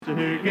To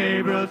hear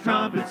Gabriel's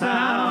trumpet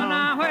sound. When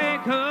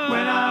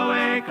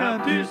I wake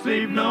up to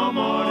sleep no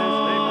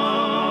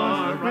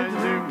more. Rise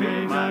to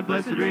meet my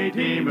blessed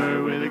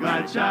Redeemer. With a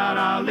glad shout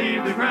I'll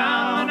leave the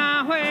ground. When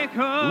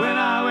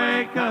I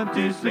wake up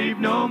to sleep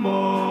no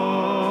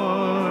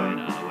more. When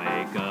I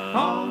wake up,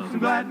 oh, some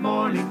glad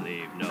morning.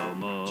 Sleep no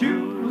more.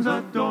 Jewels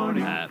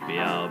adorning. Happy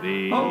I'll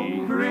be.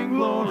 Over in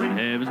glory. On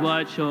heaven's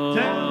white shore.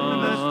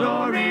 Telling the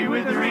story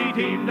with the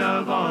redeemed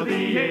of all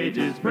the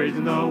ages.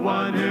 Praising the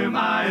one whom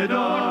I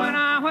adore. When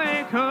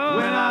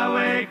I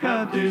wake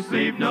up to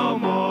sleep no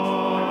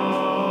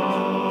more.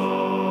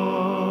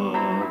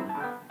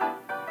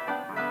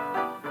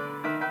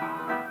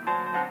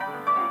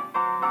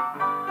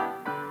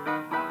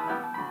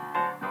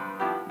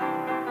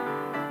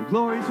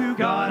 Glory to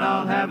God,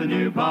 I'll have a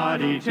new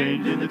body,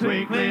 changed in the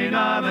twinkling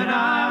of an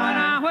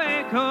eye.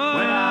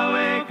 When I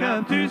wake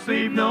up to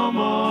sleep no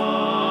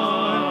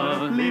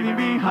more, leaving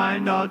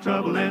behind all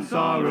trouble and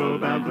sorrow,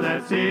 bound for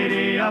that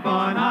city up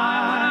on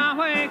high.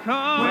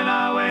 When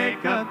I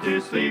wake up to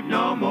sleep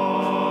no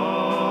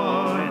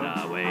more. When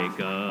I wake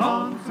up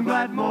on some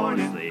glad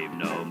morning, sleep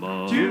no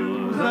more.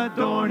 Jewels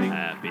adorning,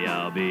 happy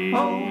I'll be.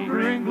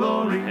 Over in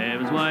glory,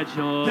 heaven's white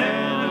shore.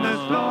 Telling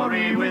the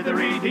story with the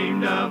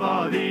redeemed of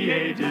all the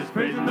ages,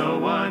 praising the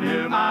one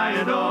whom I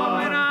adore.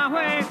 When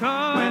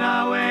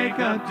I wake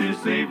up to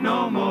sleep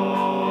no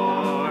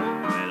more.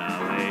 When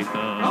I wake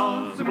up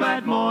on some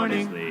glad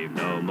morning, sleep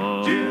no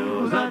more.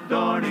 Jewels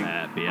adorning,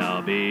 happy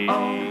I'll be.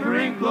 Over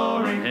in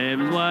glory,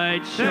 heaven's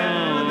white shore.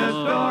 Telling the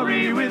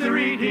story with the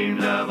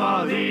redeemed of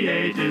all the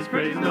ages,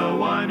 praising the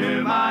one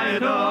whom I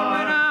adore.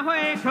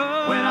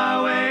 When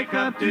I wake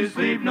up to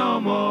sleep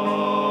no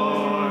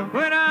more.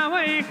 When I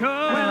wake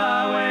up. When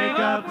I wake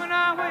up. When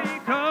I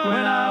wake up.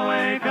 When I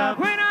wake up.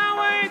 When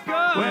I wake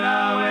up. When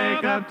I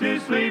wake up to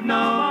sleep no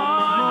more.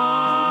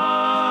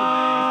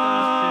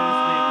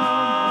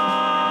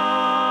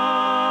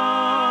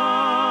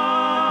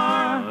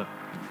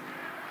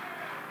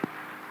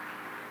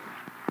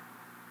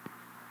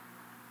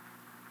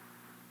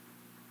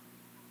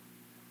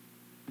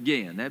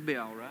 Again, that'd be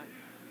all right.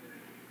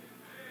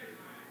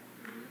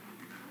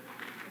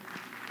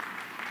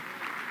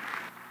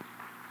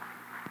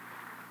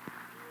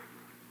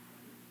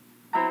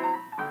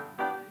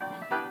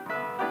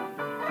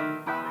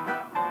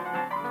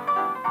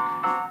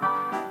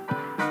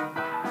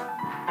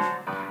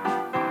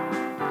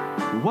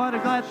 What a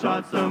glad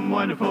shot, some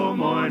wonderful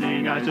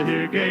morning, I shall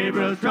hear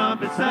Gabriel's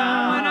trumpet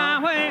sound. When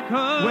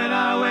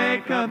I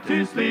wake up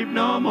to sleep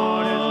no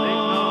more.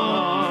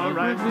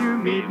 Rise to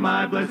meet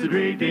my blessed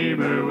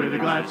Redeemer. With a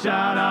glad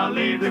shout I'll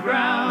leave the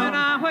ground. When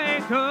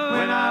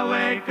I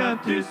wake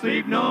up to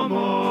sleep no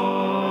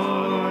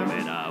more.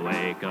 When I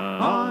wake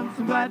up on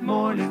some glad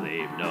morning,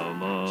 sleep no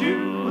more.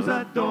 Jewels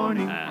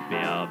adorning, happy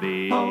I'll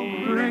be.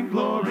 Over in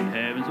glory,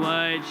 heaven's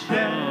white shore.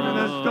 Telling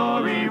the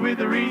story with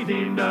the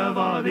redeemed of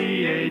all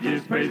the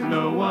ages, praising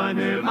the one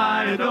whom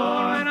I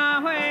adore. When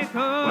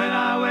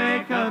I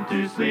wake up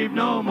to sleep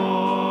no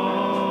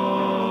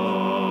more.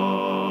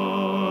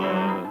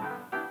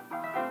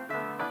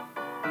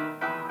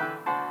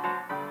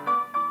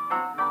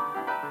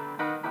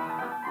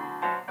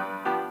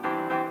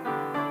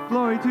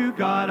 Glory to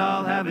God,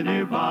 I'll have a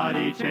new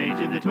body, changed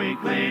in the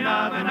twinkling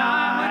of an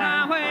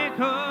eye.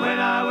 When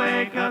I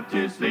wake up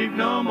to sleep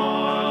no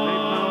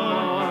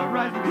more.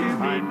 Rising to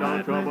meet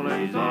all trouble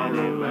and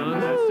sorrow,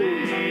 and the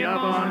city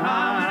up on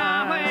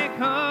high.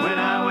 When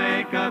I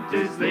wake up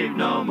to sleep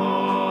no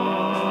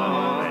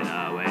more. When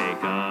I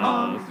wake up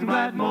on some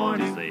glad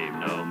morning, sleep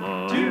no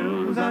more.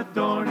 Jewels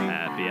adorning,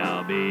 happy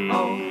I'll be.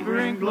 Over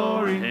in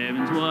glory,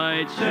 heaven's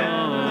white shore.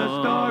 Telling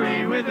the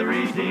story with the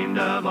redeemed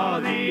of all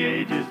the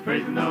ages,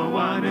 praising the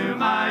one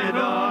whom I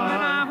adore.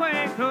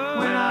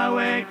 When I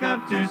wake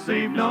up to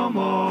sleep no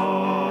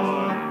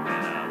more. When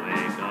I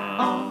wake up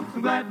on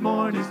some glad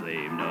morning,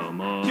 sleep no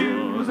more.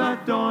 Jewels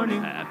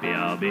adorning, happy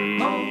I'll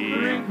be.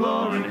 Over in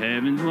glory, on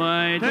heaven's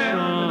white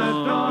Telling shore. the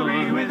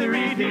story with the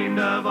redeemed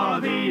of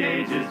all the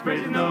ages,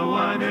 praising the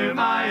one whom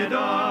I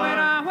adore. When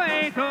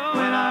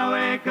I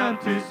wake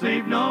up to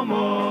sleep no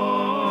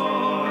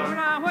more. When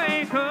I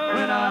wake up.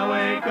 When I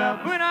wake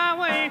up. When I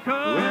wake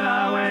up. When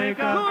I wake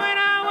up. When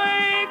I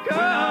wake up.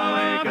 When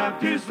I wake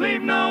up to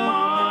sleep no more.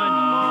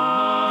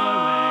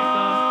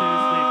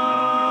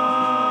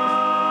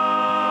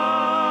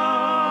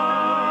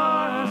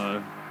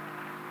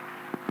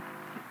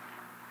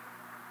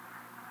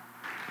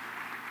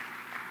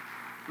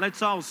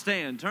 Let's all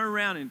stand. Turn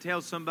around and tell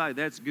somebody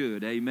that's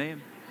good.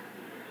 Amen.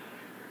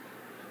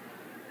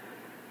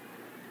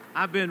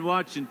 I've been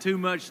watching too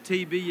much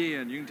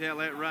TBN. You can tell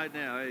that right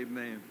now.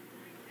 Amen.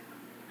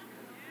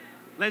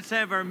 Let's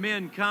have our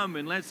men come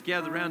and let's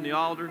gather around the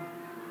altar.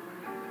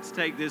 Let's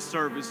take this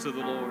service to the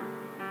Lord.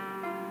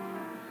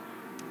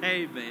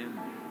 Amen.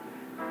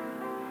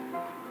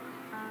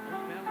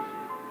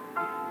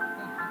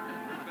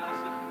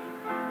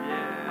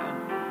 Yeah.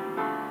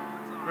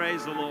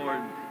 Praise the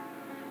Lord.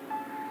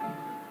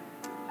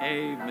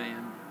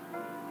 Amen.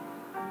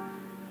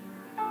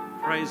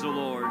 Praise the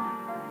Lord.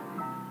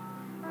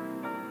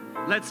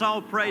 Let's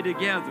all pray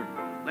together.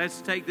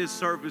 Let's take this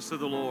service to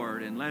the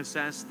Lord and let's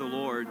ask the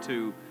Lord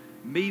to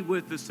meet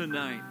with us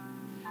tonight.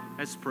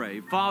 Let's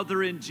pray.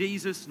 Father, in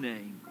Jesus'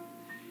 name,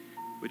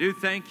 we do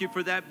thank you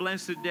for that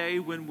blessed day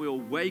when we'll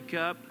wake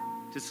up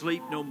to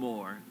sleep no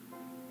more.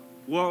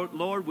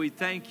 Lord, we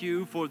thank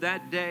you for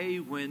that day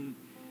when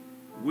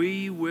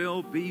we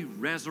will be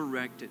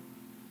resurrected.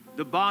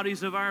 The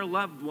bodies of our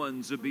loved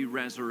ones will be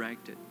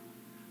resurrected.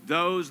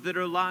 Those that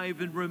are alive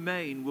and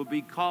remain will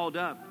be called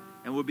up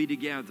and will be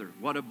together.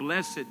 What a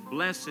blessed,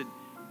 blessed,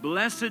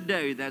 blessed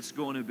day that's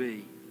going to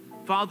be.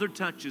 Father,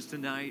 touch us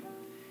tonight.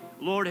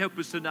 Lord, help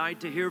us tonight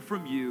to hear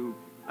from you.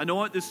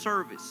 Anoint the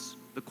service,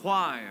 the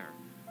choir,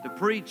 the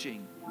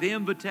preaching, the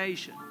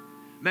invitation.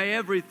 May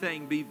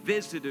everything be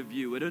visited of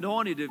you and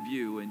anointed of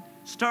you, and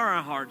stir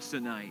our hearts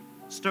tonight.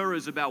 Stir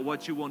us about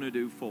what you want to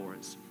do for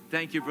us.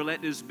 Thank you for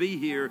letting us be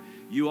here.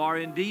 You are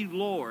indeed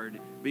Lord.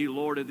 Be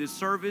Lord of this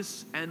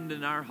service and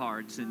in our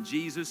hearts. In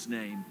Jesus'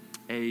 name,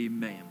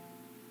 amen.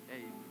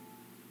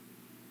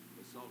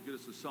 Get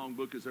us a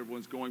songbook as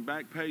everyone's going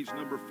back. Page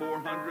number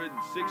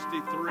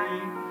 463.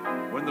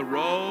 When the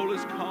roll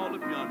is called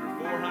up yonder.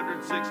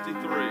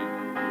 463.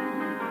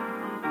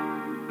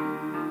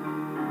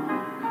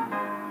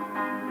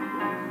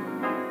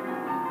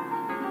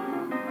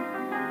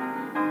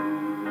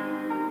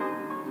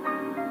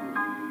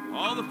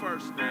 All the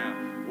first now.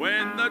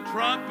 When the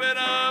trumpet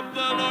of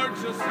the Lord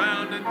shall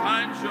sound, and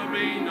time shall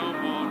be no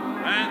more,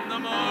 and the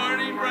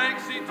morning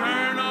breaks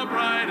eternal,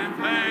 bright and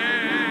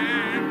fair.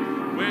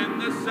 When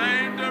the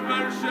saints of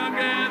earth shall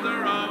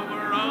gather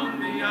over on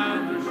the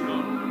other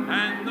shore,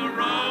 and the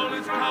roll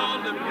is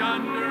called up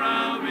yonder,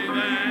 I'll be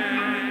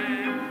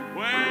there.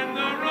 When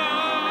the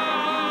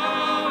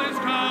roll is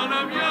called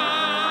up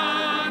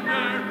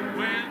yonder,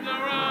 when the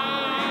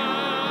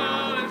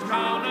roll is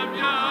called up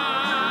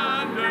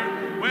yonder,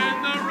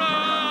 when the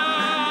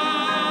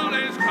roll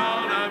is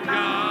called up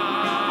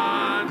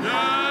yonder,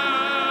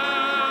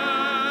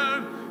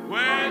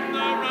 when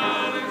the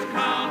roll is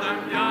called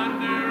up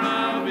yonder,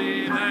 I'll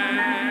be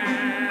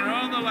there.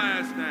 On the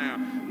last now.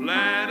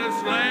 Let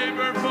us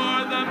labor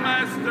for the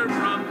Master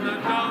from the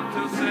dawn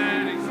till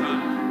setting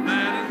sun.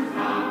 Let us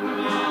talk of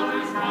all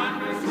his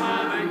wondrous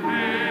loving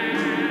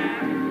care.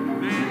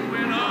 Then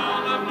when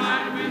all of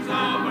life is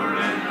over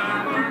and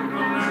our work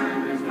on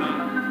earth is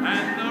done,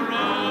 and the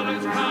roll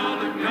is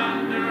called up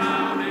yonder,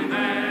 I'll be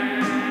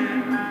there.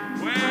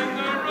 When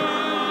the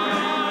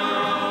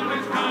roll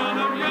is called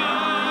up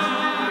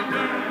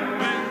yonder,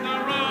 when the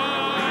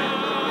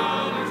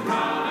roll is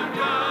called up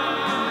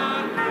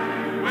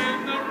yonder, when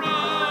the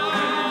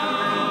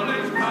roll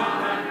is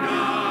called up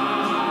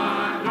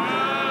yonder,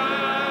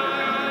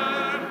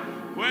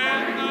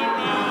 when the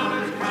roll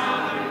is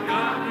called up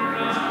yonder,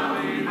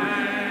 I'll be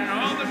there.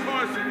 On the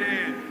chorus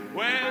again.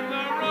 When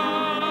the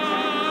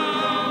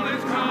roll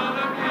is called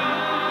up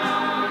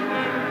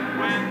yonder,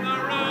 when the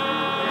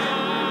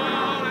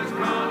roll is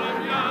called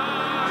up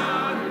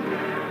yonder,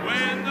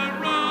 when the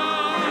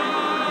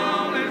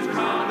roll is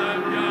called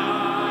up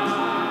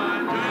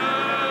yonder,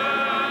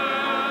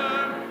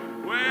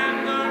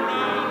 when the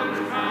roll is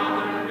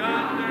called up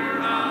yonder,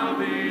 I'll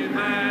be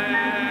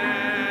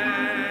there.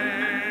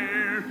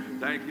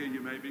 Thank you.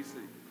 You may be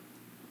seated.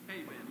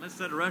 Amen. Let's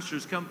let our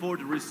ushers come forward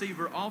to receive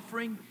our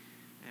offering.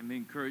 And we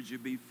encourage you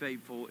to be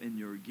faithful in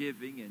your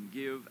giving and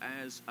give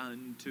as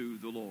unto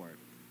the Lord.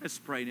 Let's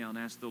pray now and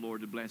ask the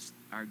Lord to bless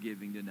our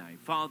giving tonight.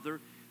 Father,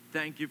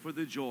 thank you for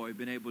the joy of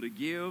being able to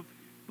give.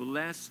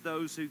 Bless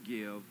those who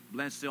give.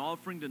 Bless the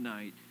offering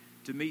tonight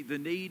to meet the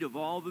need of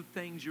all the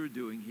things you're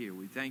doing here.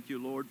 We thank you,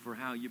 Lord, for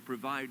how you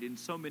provide in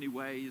so many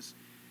ways.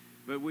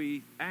 But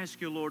we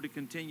ask you, Lord, to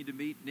continue to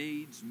meet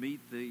needs, meet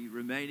the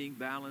remaining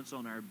balance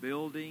on our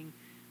building,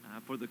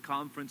 for the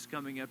conference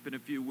coming up in a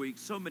few weeks.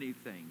 So many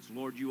things.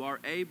 Lord, you are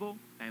able,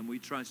 and we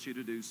trust you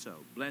to do so.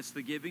 Bless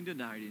the giving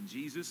tonight in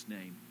Jesus'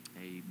 name.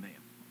 Amen.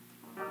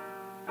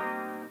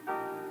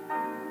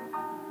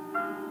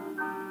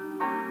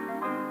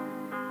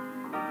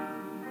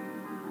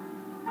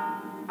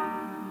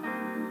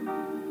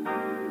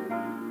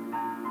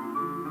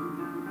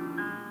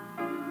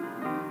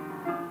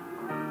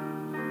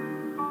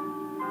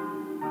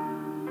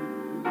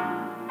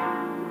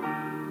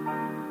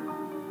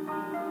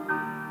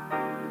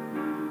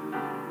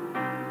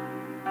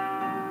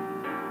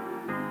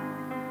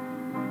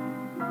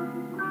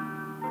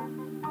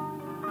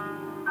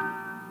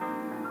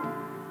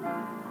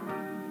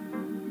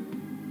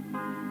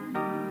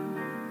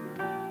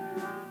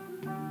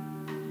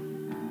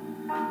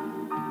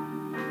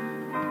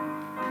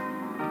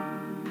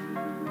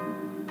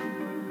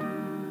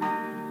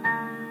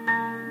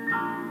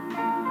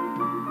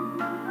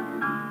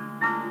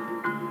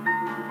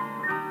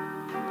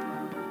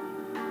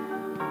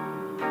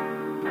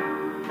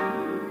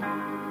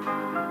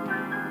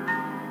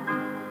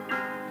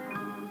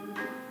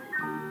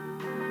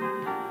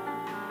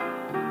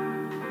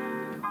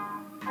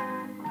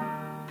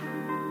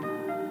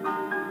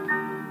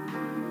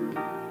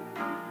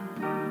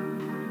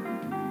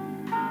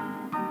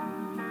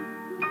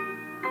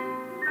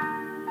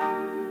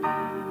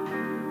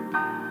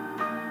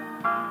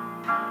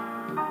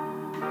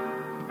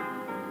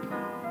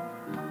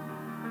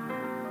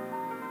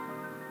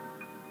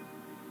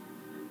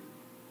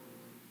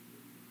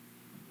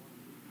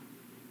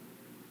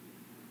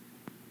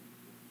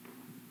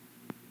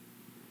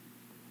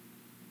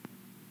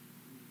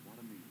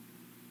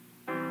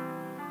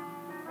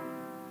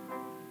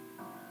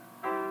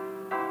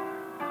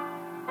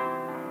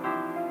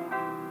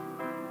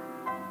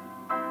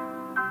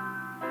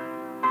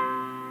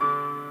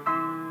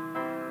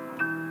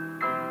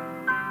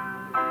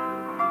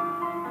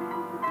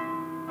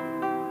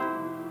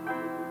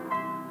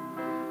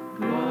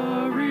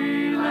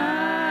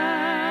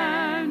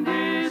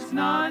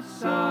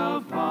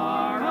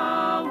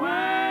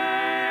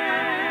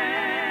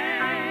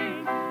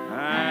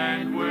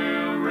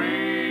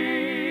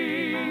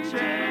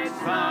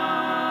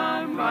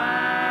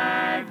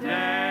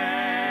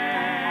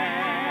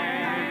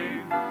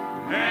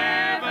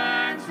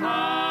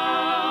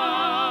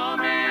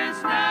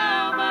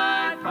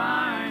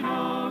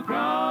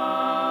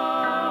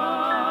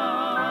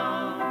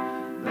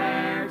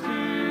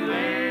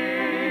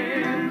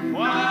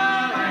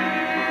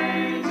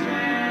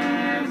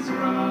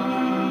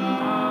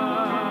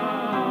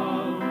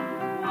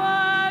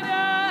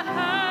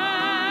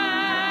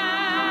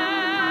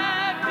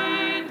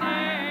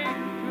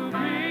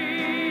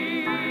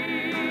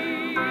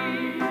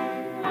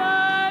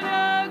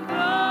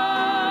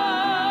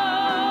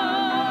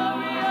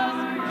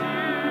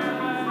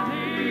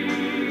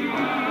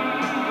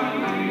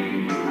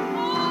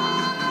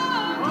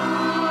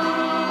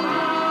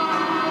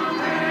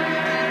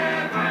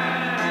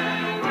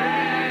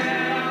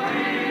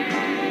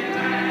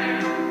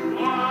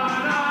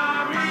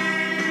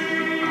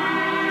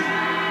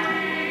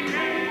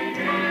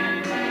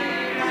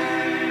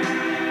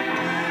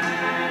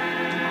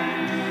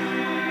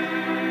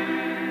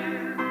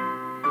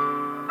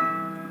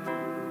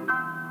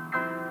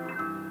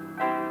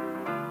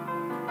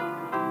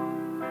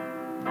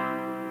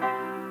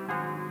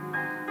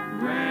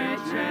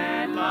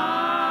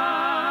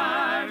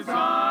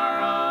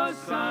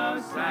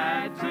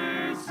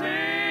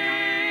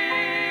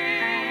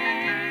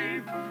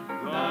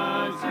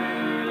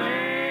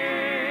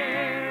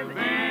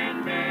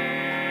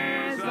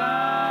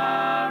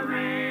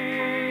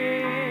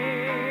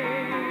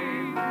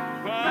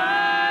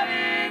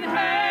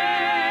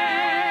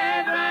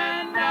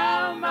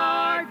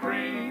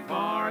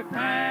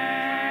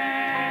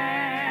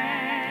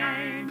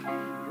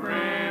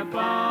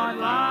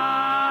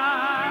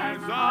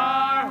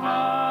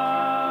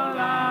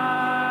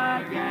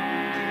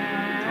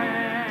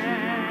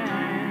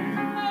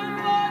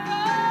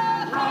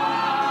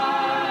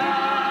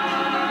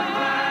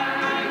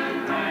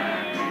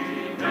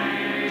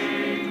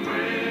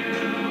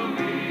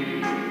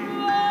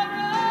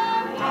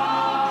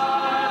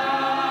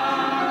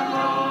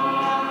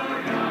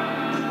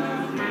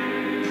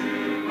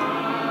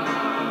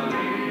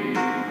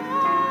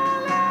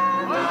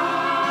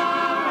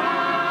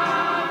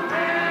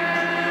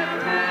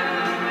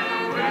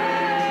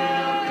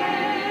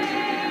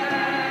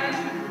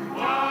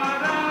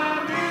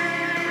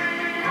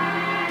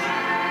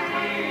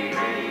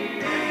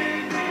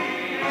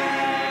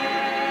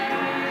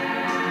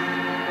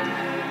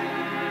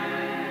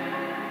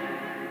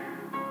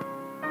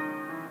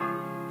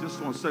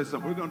 just want to say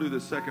something. We're going to do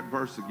this second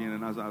verse again.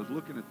 And as I was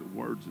looking at the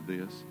words of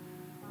this,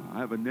 I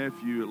have a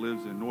nephew that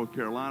lives in North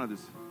Carolina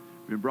that's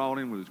been brought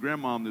in with his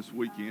grandmom this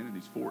weekend, and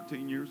he's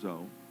 14 years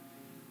old.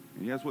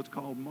 And he has what's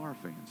called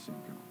Marfan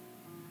syndrome.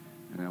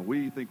 And now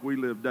we think we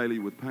live daily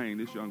with pain.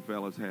 This young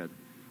fella's had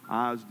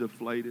eyes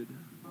deflated,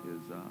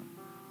 his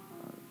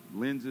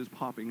lenses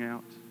popping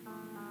out,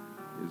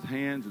 his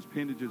hands, his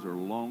appendages are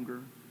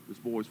longer. This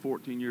boy's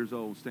 14 years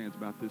old, stands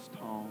about this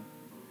tall.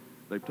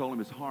 They've told him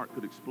his heart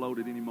could explode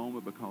at any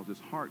moment because his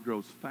heart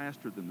grows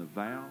faster than the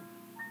valve.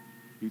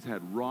 He's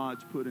had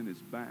rods put in his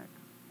back.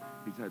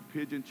 He's had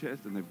pigeon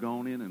chest, and they've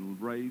gone in and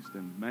raised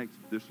and makes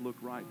this look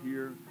right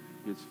here.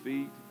 His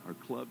feet are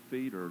club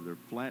feet, or they're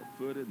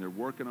flat-footed, and they're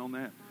working on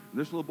that.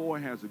 And this little boy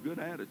has a good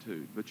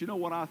attitude. But you know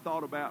what I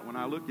thought about when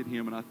I look at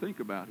him and I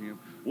think about him?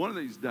 One of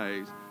these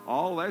days,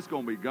 all that's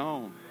going to be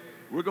gone.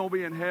 We're going to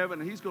be in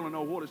heaven, and he's going to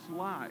know what it's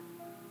like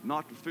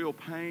not to feel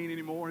pain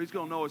anymore. He's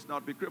going to know it's not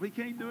to be crippled.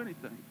 He can't do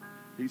anything.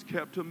 He's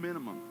kept to a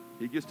minimum.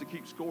 He gets to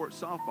keep score at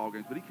softball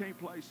games, but he can't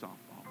play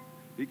softball.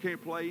 He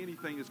can't play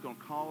anything that's going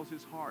to cause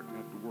his heart to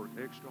have to work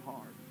extra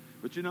hard.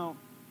 But you know,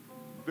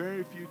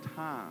 very few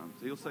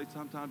times, he'll say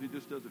sometimes he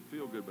just doesn't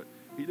feel good, but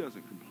he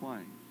doesn't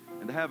complain.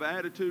 And to have an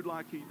attitude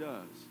like he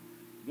does,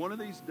 one of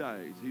these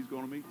days he's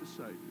going to meet the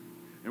Savior.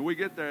 And we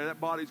get there, that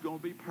body's going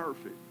to be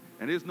perfect.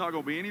 And there's not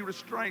going to be any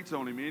restraints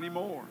on him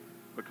anymore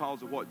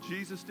because of what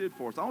Jesus did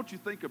for us. I want you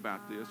to think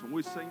about this when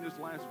we sing this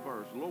last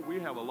verse. Lord, we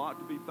have a lot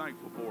to be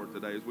thankful for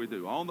today as we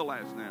do. On the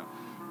last now.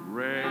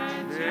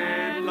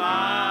 Wretched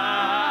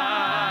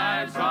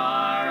lives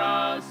are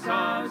oh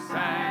so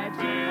sad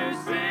to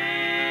see.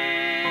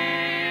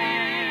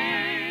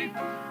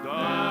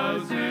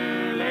 Those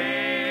who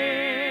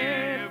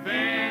live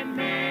in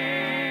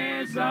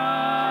misery.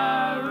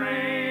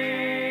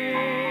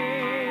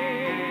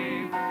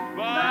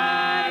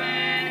 But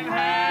in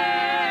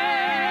heaven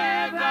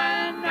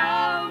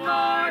no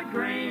more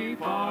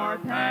grief or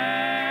pain.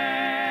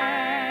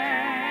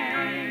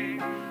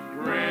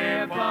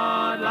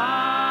 Crippled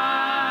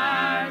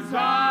lives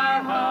are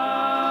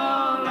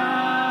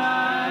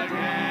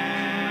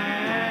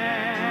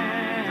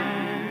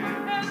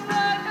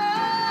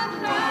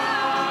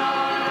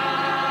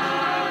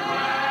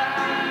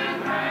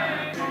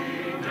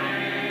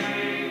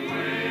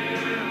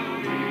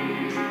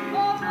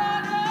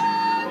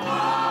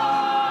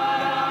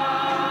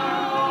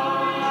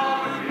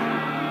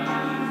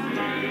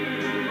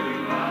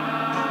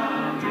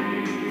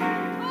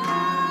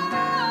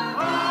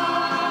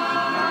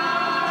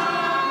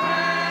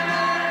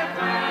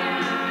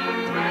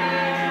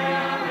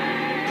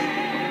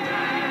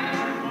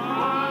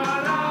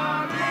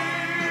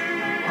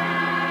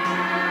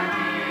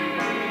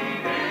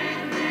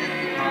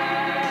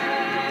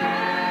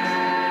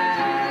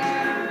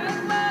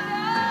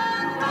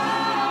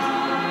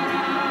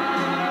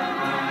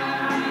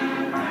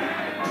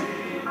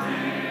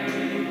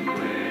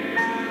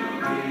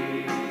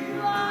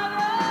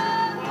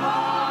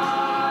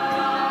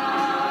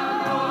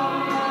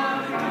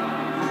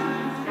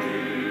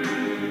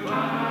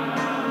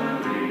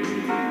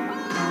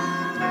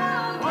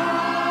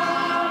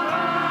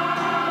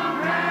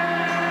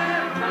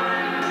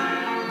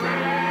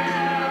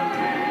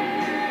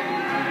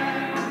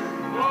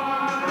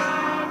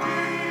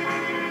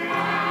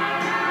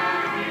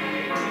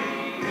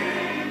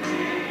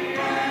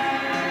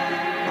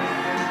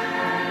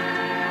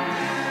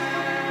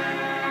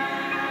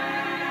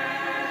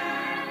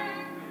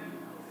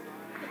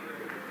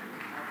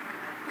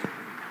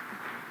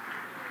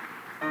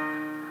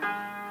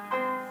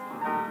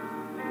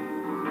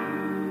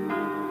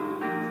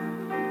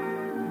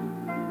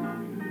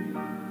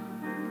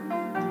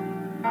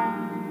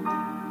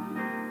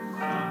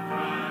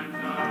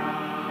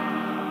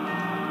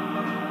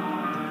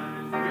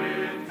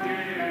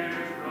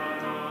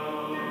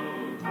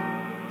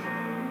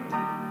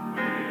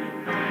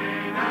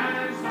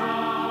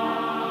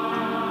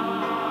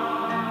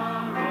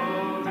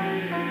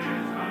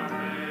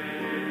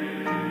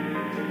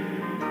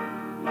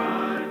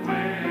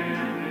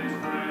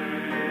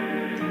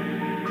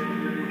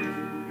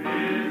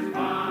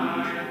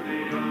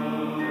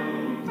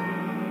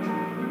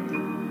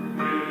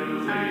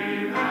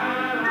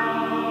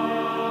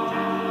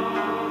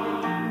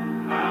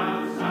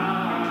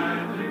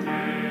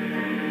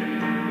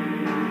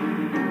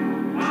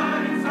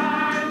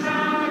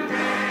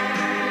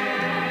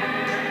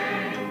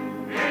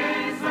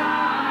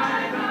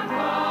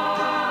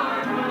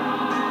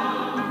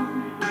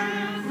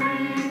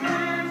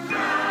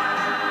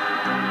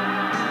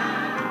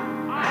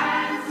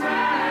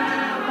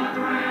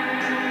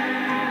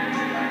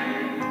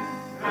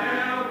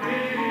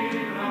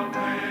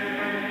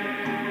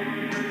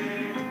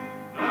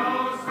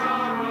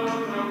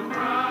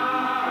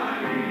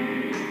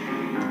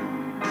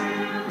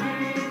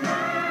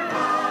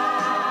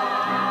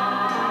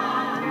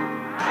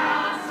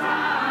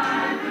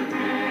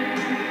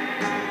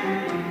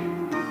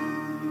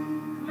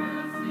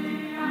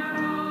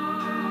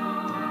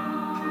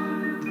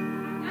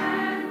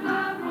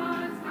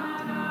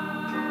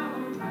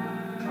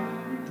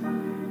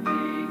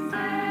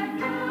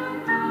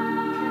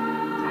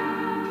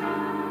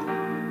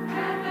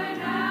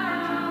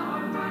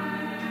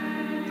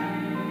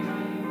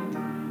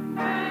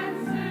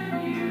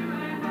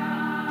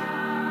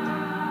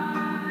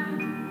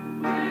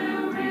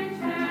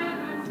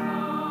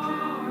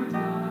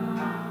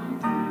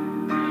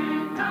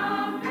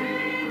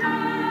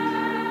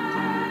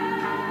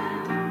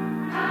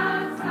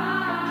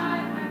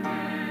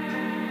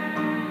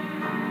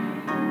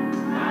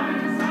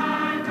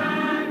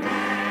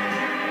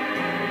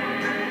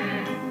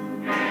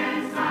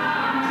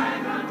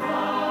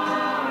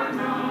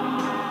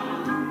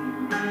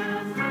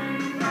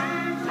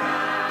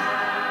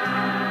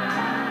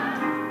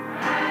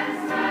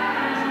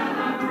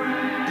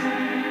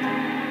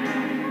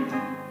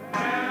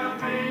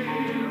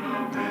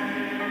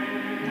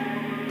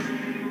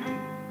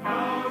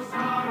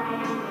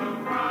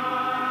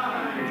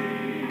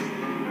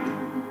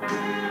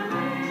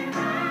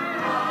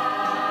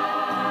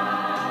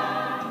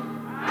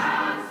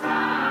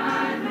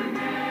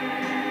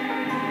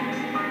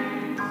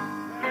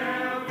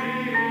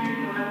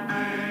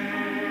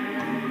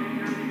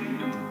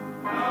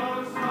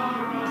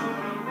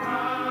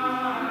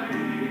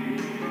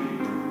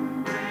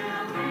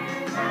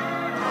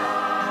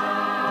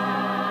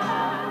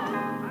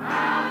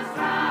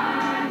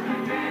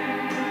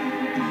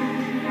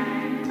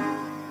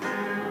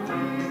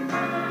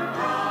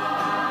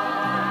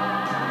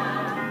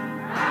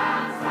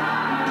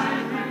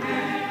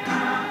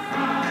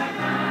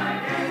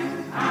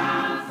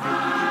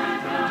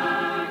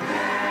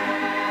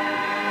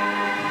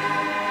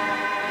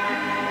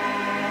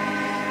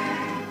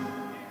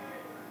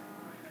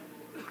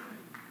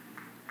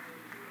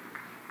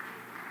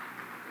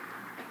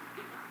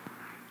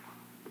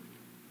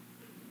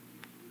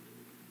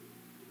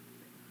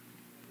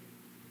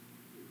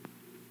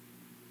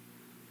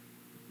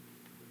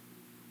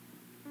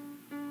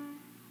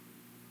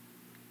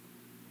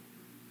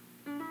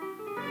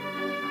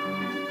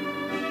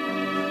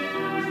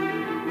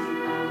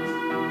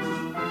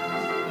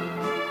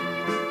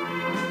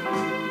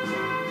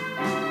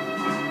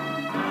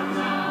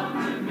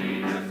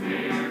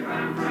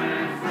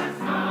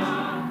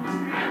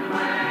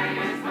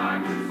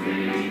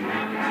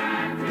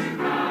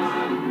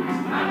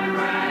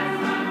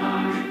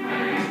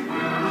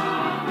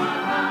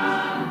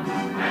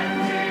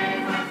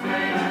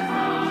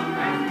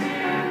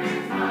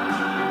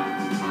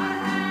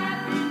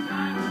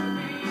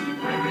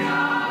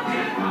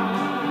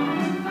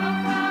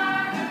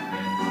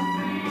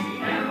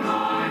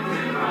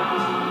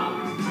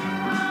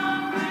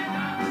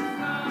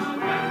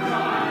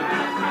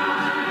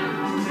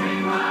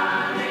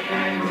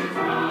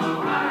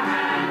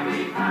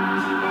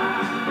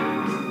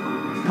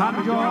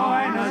Come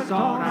join us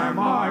on our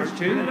march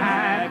to that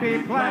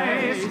happy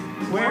place,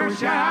 where we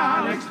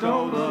shall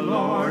extol the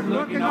Lord,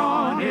 looking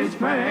on His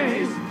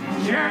face,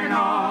 sharing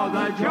all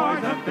the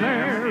joys up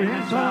there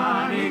in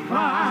sunny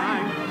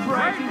clime,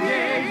 praising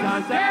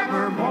Jesus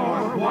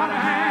evermore. What a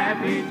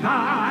happy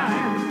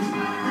time!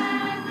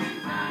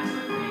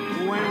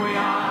 When we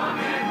all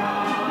get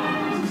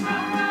home,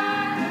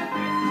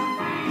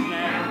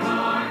 never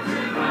more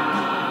to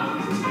roam.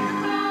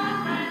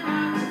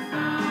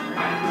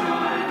 And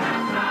joy the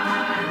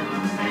sun,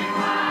 sing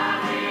while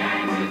the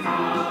angels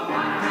roll.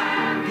 What a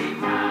happy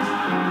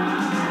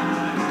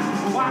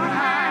time! What a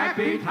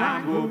happy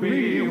time will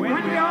be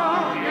when we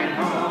all get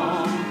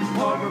home,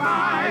 over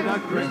by the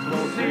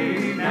crystal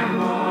sea, never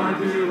more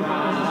to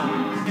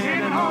roam. In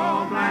the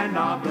homeland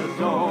of the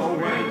soul,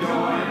 where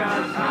joy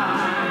does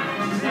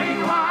shine.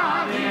 Sing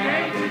while the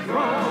ages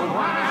roll.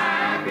 What a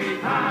happy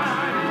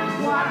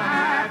time! What a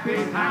happy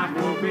time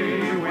will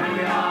be when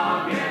we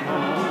all get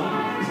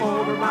home,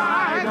 over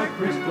by the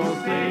crystal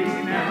sea,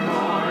 never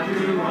more to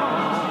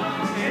roam.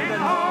 In the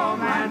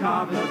homeland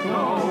of the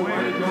soul,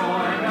 where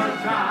joy does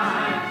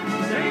shine.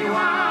 Sing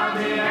while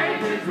the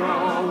ages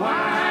roll. What a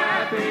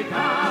happy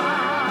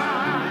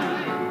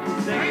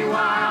time! Sing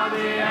while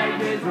the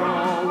ages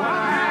roll. What a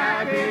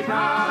happy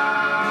time!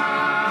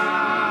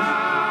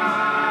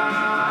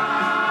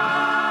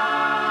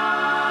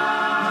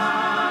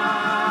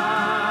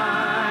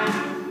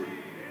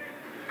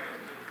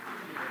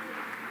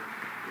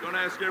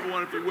 Ask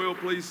everyone, if you will,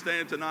 please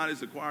stand tonight as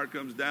the choir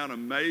comes down.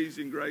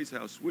 Amazing Grace,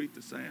 how sweet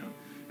the sound.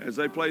 As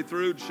they play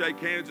through, shake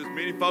hands with as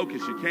many folk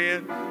as you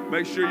can.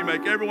 Make sure you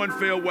make everyone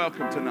feel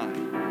welcome tonight.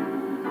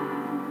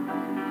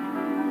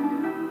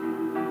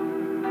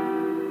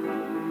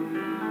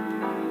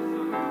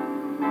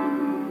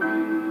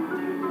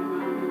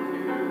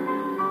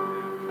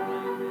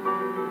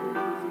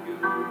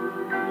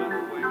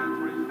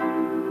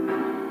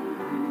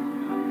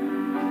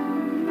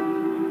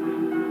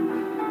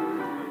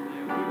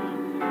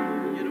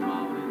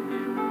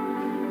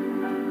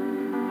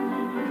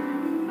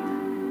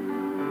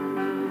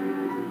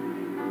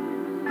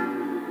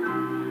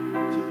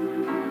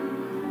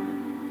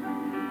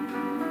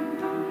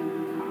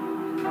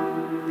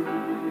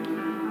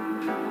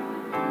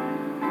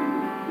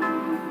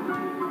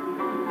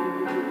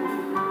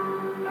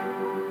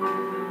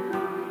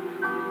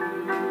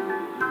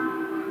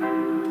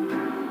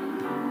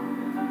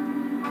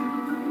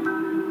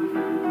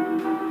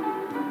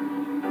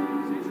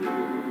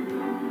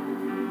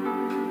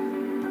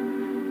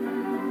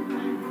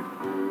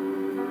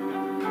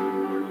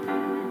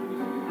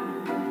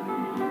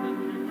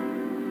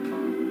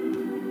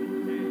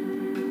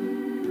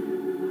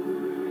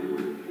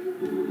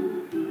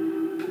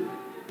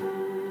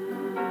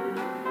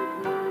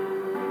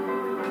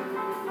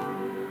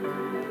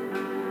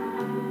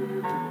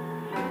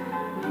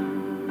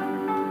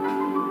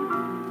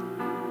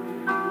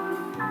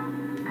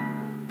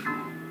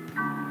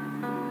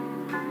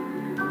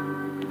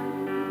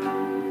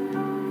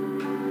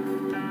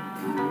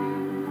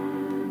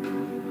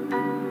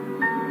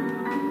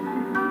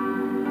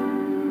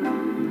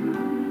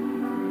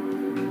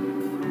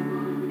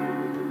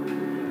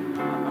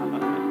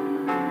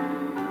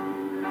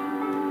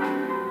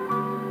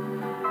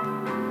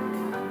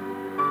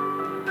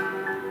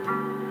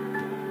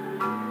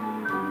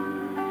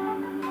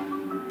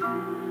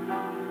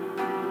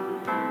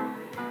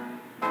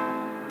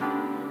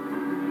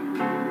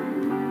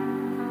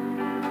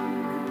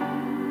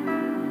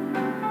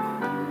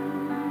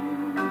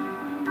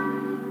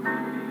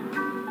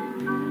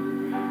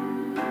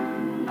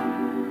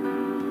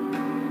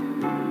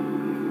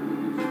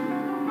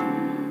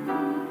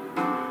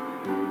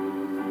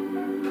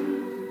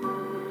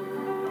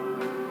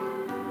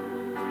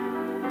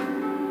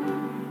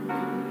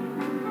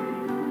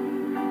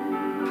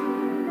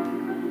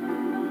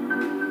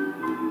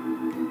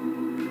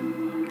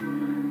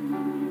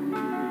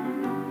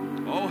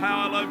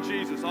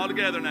 Jesus, all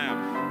together now.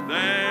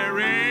 There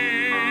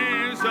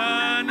is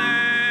a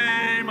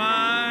name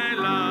I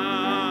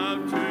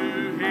love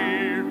to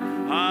hear.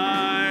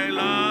 I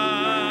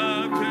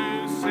love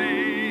to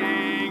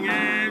sing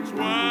its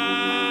word.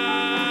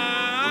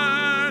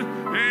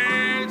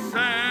 It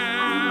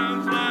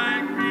sounds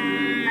like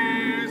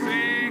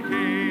music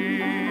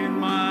in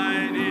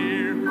my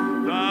ear.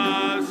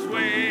 The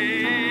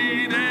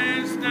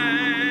sweetest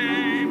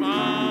name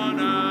on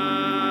earth.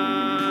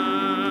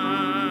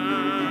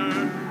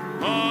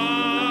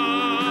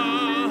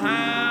 Oh,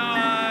 how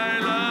I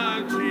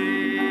love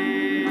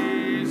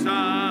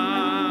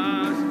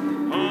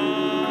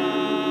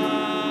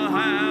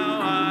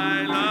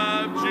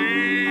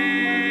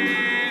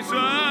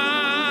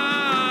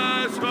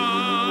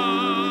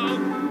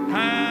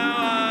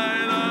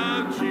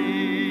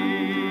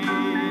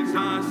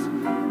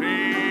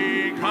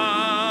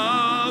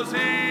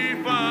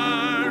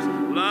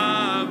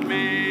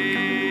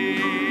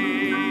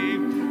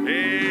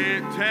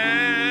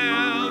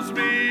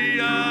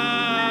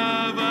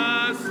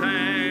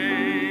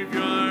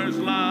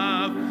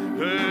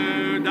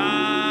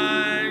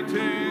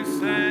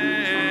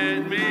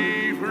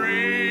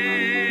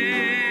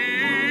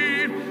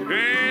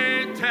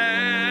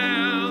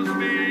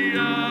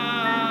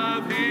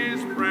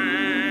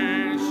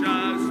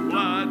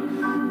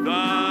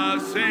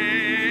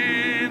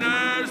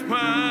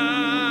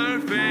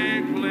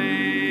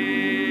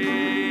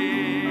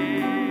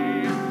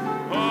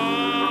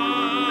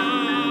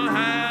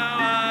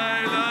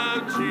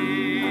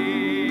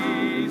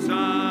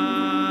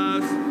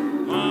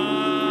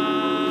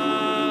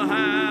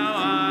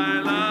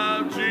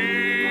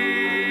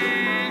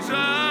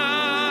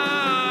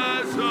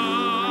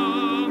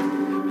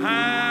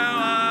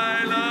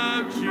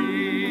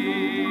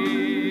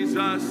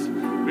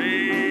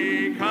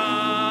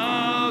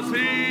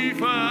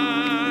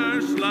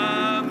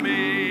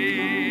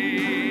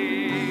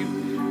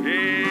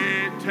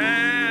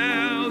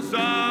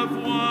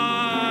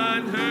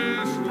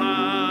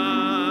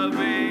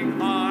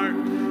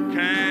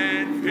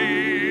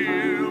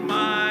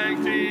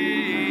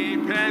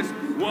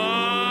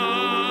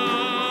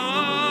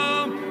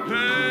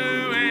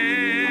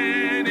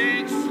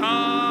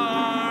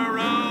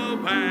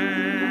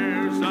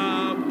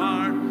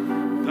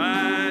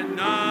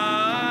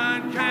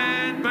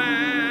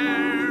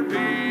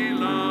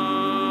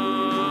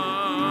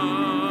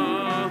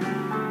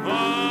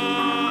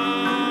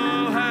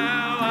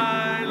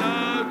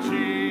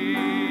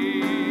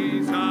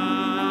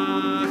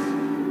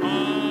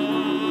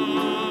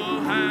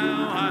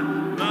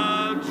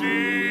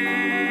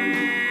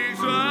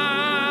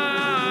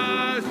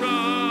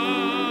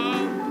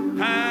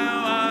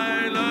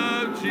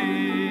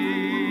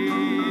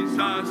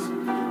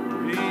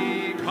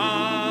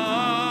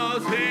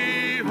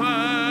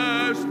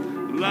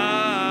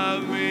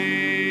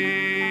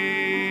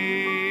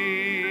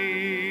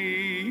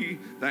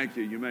Thank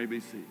you. You may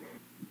be seated.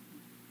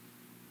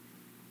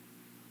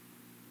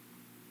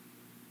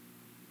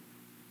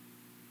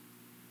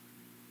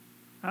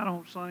 I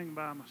don't sing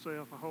by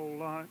myself a whole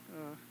lot.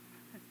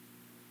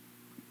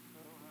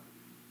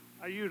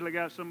 I usually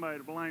got somebody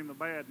to blame the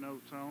bad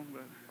notes on,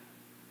 but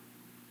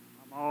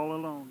I'm all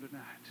alone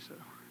tonight. So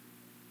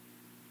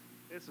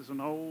this is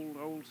an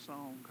old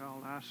song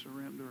called "I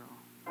Surrender All."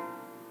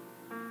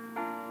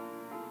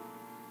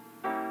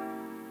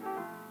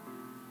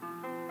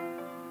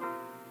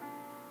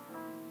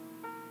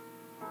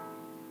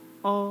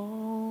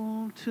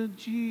 All to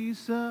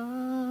Jesus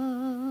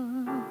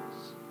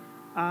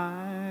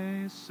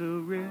I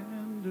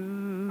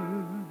surrender.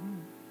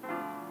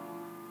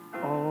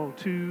 All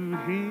to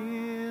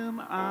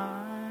Him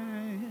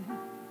I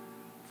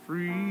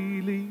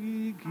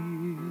freely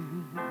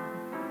give.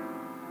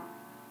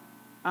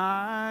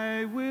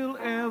 I will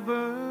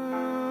ever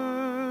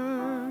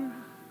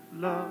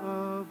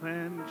love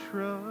and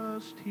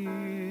trust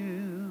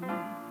Him.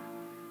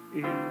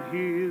 In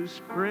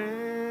His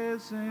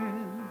presence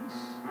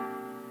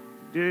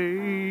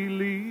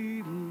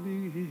daily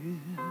live.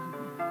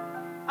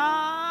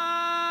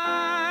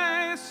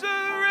 I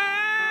surrender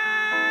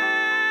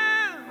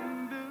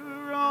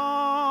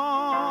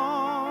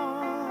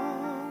all.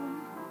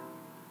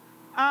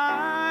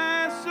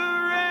 I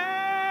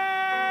surrender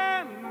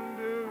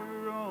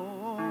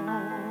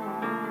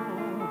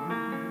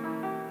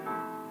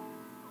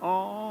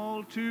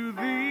all to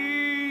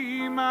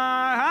Thee,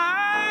 my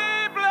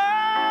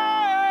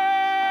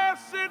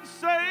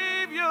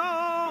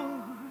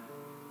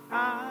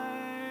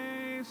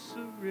I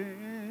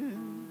surrender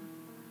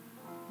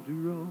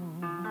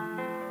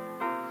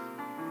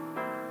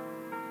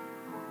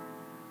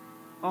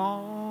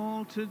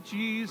all to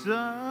Jesus.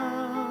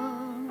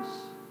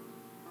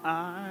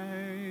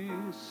 I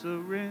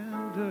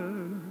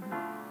surrender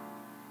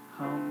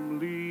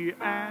humbly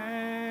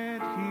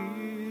at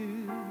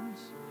His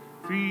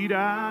feet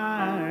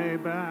I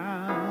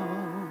bow.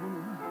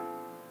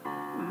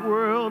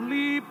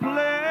 Worldly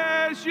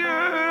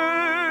pleasures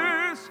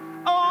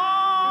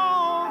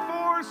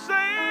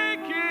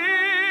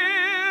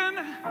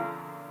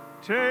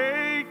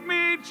take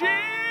me, Jesus,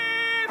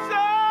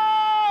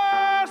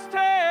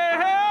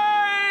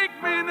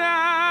 take me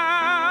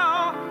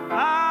now.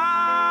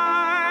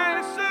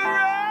 I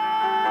surrender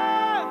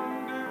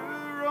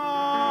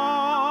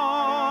all.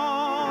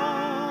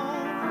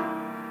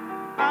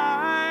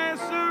 I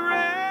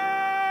surrender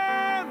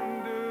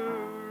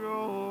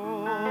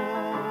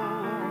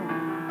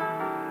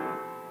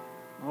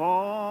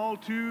all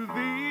to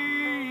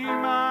Thee,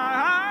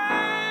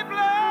 my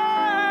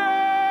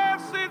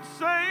blessed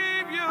Savior.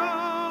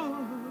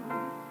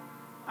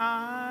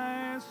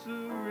 I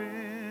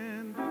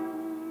surrender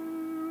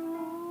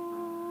all.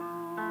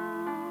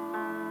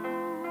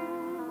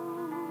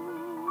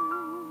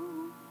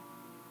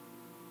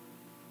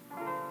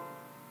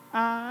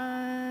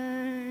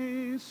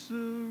 I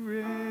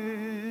surrender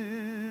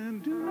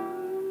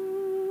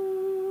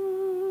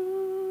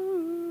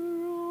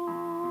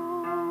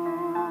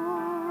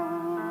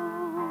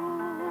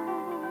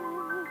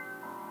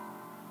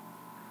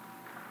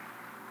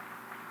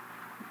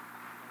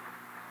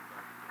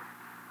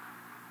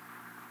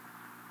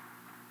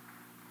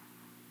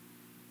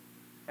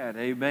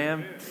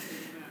Amen.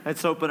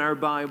 Let's open our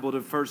Bible to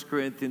 1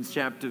 Corinthians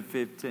chapter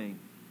 15.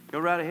 Go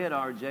right ahead,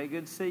 RJ.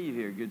 Good to see you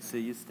here. Good to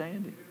see you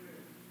standing.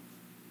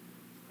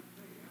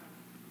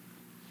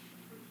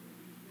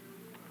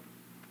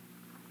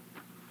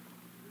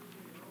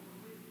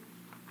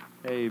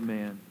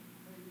 Amen.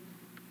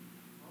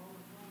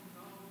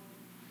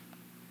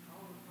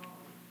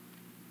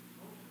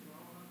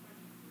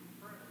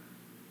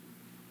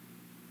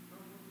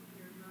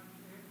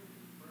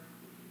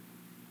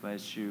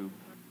 Bless you.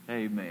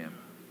 Amen.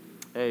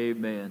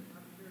 Amen.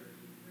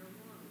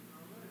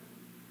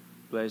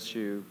 Bless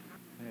you.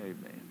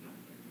 Amen.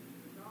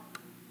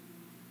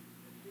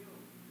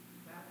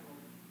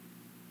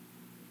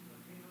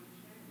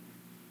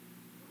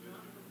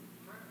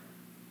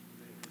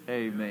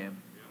 Amen.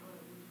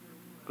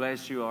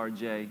 Bless you,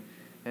 RJ. Isn't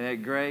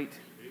that great?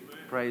 Amen.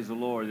 Praise the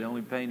Lord. The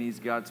only pain he's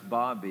got's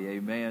Bobby.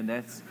 Amen.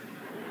 That's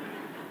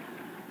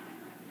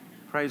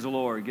praise the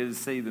Lord. Good to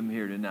see them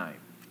here tonight.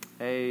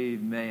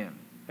 Amen.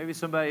 Maybe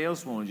somebody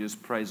else want to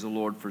just praise the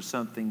Lord for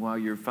something while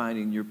you're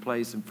finding your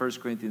place in 1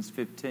 Corinthians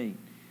 15.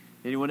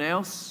 Anyone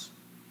else?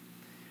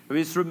 Let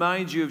me just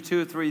remind you of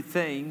 2 or 3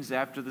 things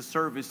after the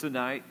service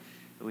tonight.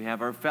 We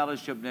have our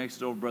fellowship next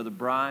door, Brother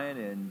Brian,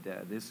 and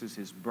this is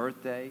his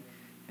birthday.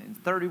 And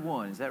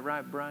 31, is that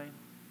right, Brian?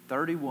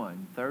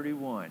 31.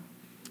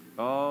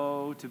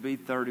 Oh, to be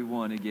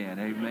 31 again,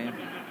 amen.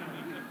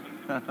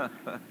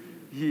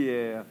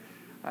 Yeah,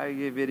 I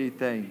give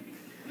anything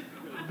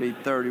to be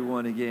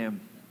 31 again.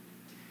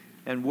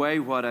 And weigh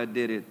what I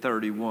did at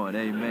 31,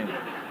 amen.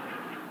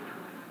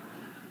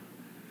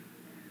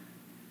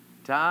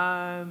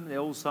 Time, the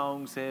old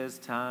song says,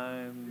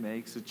 time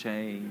makes a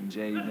change,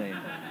 amen.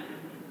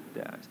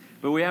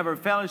 But we have our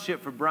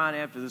fellowship for Brian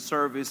after the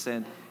service,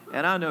 and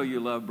I know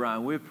you love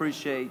Brian. We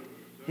appreciate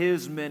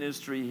his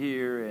ministry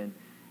here, and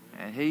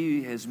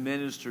he has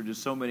ministered to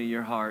so many of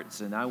your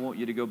hearts. And I want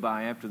you to go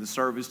by after the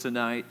service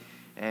tonight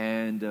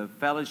and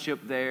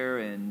fellowship there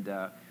and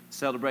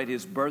celebrate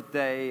his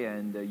birthday.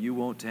 And you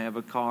want to have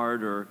a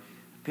card or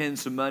pin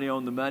some money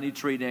on the money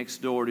tree next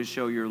door to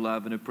show your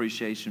love and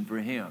appreciation for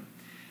him.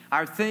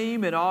 Our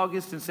theme in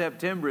August and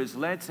September is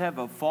Let's Have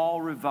a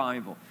Fall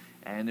Revival.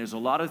 And there's a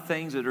lot of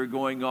things that are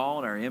going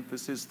on. Our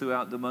emphasis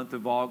throughout the month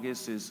of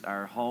August is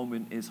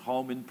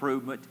home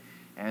improvement.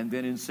 And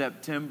then in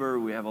September,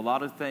 we have a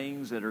lot of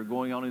things that are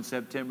going on in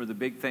September. The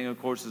big thing,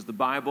 of course, is the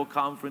Bible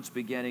conference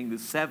beginning the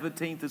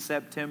 17th of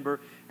September.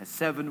 That's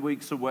 7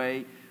 weeks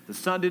away. The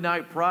Sunday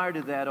night prior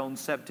to that, on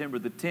September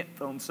the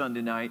 10th on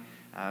Sunday night,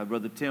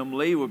 Brother Tim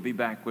Lee will be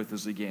back with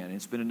us again.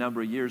 It's been a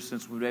number of years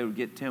since we were able to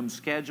get Tim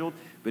scheduled,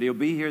 but he'll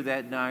be here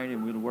that night, and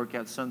we're going to work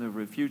out something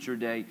for a future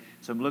date.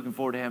 So I'm looking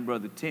forward to having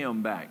Brother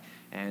Tim back,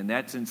 and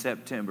that's in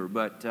September.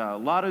 But a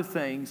lot of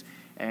things,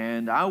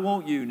 and I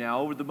want you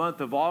now, over the month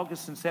of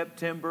August and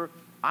September,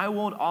 I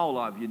want all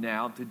of you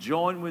now to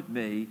join with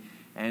me,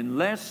 and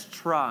let's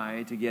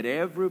try to get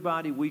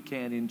everybody we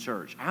can in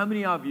church. How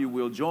many of you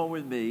will join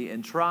with me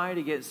and try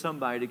to get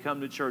somebody to come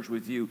to church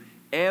with you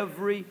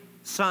every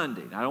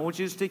Sunday? Now, I don't want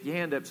you to stick your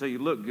hand up so you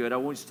look good. I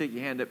want you to stick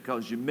your hand up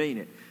because you mean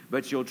it.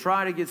 But you'll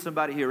try to get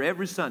somebody here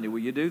every Sunday. Will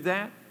you do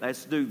that?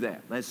 Let's do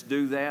that. Let's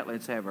do that.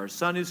 Let's have our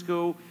Sunday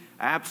school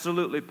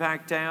absolutely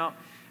packed out,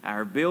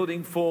 our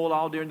building full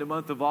all during the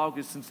month of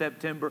August and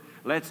September.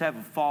 Let's have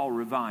a fall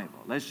revival.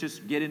 Let's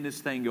just get in this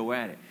thing, go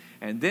at it.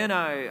 And then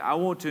I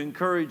want to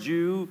encourage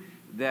you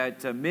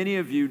that many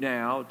of you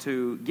now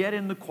to get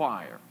in the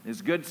choir.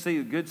 It's good to see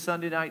a good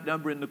Sunday night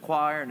number in the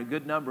choir and a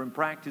good number in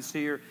practice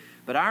here.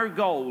 But our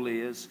goal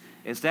is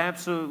to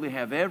absolutely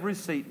have every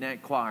seat in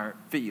that choir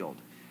filled.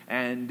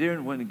 And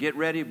when we get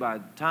ready, by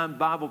the time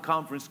Bible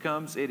conference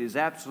comes, it is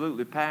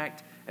absolutely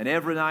packed. And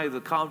every night of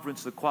the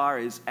conference, the choir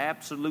is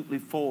absolutely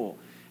full.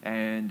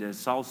 And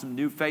saw some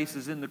new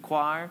faces in the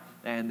choir,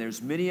 and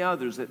there's many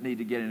others that need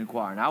to get in the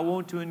choir. And I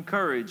want to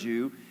encourage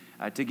you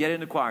to get in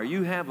the choir.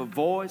 You have a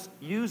voice,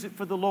 use it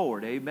for the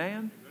Lord,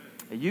 amen?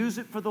 Use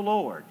it for the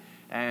Lord.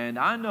 And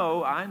I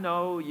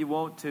know you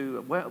want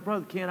to, well,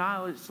 Brother Ken,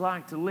 I just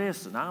like to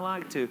listen. I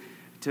like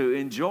to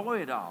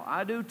enjoy it all.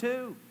 I do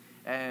too.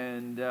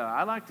 And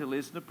I like to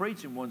listen to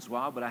preaching once in a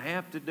while, but I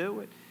have to do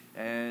it.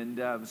 And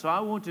so I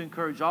want to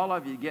encourage all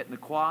of you to get in the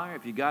choir.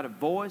 If you got a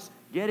voice,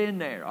 get in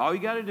there. All you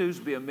got to do is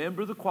be a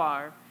member of the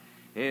choir,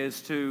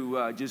 is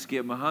to just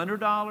give them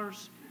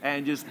 $100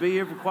 and just be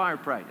here for choir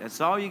practice.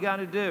 That's all you got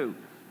to do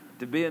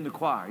to be in the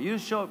choir. You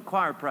just show up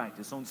choir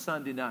practice on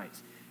Sunday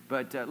nights.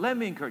 But let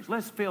me encourage you,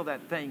 let's fill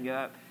that thing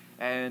up.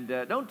 And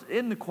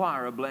isn't the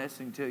choir a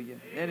blessing to you?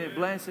 Isn't it a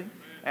blessing?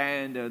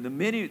 And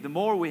the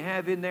more we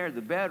have in there,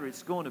 the better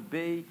it's going to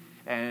be.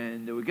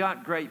 And we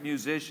got great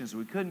musicians.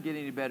 We couldn't get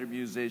any better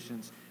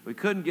musicians. We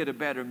couldn't get a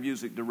better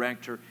music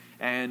director.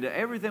 And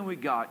everything we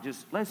got,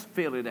 just let's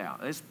fill it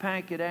out. Let's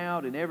pack it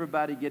out and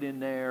everybody get in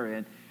there.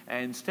 And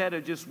instead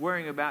of just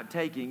worrying about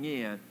taking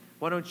in,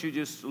 why don't you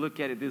just look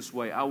at it this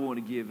way? I want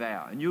to give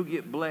out. And you'll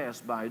get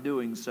blessed by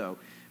doing so.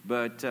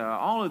 But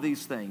all of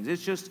these things,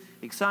 it's just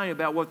exciting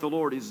about what the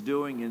Lord is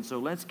doing. And so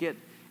let's get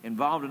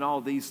involved in all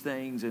these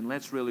things and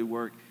let's really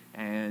work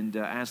and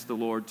ask the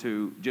Lord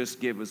to just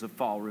give us a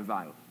fall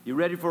revival. You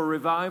ready for a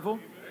revival?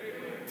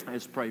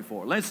 Let's pray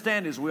for it. Let's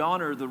stand as we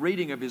honor the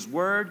reading of His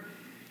Word.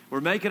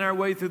 We're making our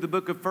way through the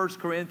book of 1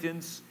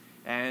 Corinthians,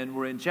 and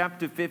we're in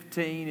chapter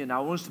 15, and I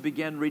want us to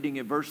begin reading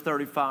at verse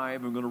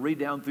 35. We're going to read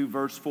down through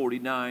verse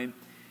 49.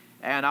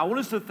 And I want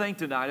us to think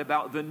tonight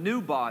about the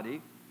new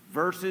body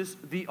versus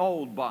the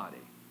old body.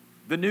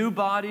 The new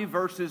body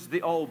versus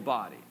the old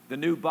body. The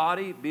new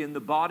body being the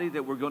body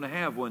that we're going to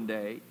have one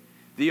day.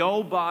 The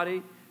old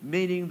body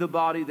meaning the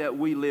body that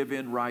we live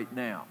in right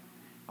now.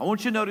 I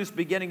want you to notice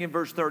beginning in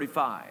verse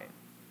 35.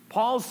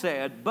 Paul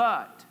said,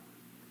 "But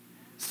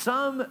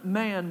some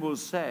man will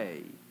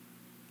say,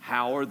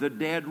 how are the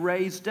dead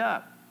raised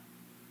up?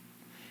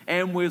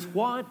 And with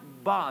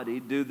what body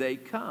do they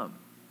come?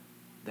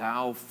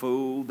 Thou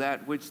fool,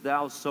 that which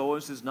thou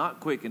sowest is not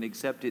quickened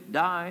except it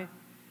die.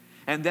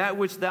 And that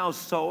which thou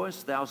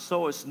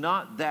sowest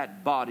not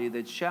that body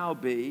that shall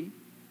be,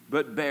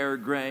 but bare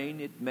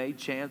grain, it may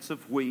chance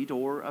of wheat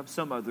or of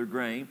some other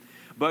grain.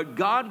 But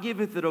God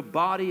giveth it a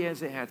body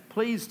as it hath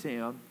pleased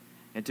Him,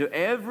 and to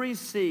every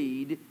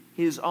seed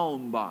his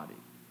own body.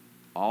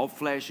 All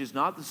flesh is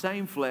not the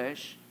same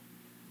flesh.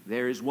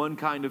 There is one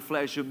kind of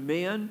flesh of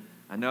men,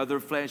 another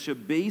flesh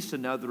of beasts,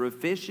 another of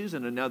fishes,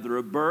 and another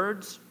of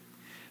birds.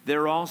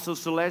 There are also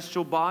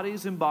celestial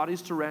bodies and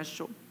bodies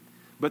terrestrial.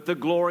 But the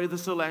glory of the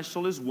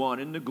celestial is one,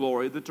 and the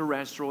glory of the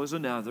terrestrial is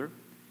another.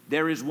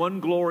 There is one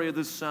glory of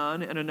the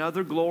sun, and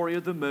another glory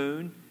of the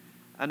moon,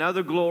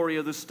 another glory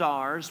of the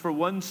stars. For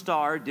one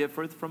star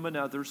differeth from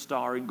another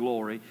star in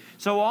glory.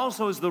 So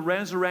also is the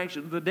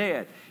resurrection of the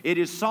dead. It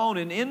is sown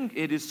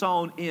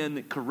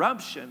in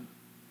corruption.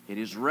 It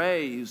is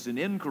raised in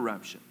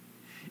incorruption.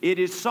 It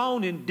is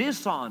sown in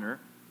dishonor.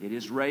 It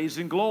is raised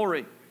in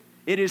glory.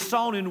 It is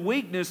sown in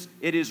weakness.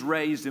 It is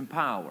raised in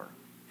power.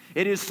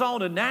 It is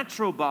sown a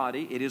natural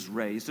body, it is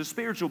raised a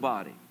spiritual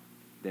body.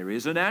 There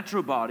is a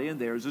natural body and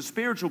there is a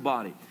spiritual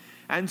body.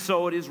 And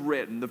so it is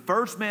written, the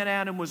first man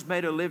Adam was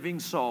made a living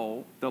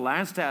soul, the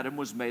last Adam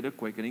was made a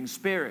quickening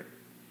spirit.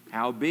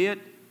 Howbeit,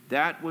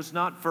 that was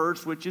not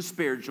first which is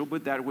spiritual,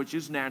 but that which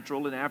is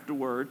natural, and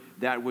afterward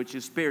that which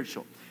is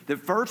spiritual. The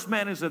first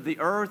man is of the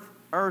earth,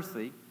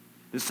 earthy.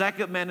 The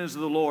second man is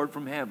of the Lord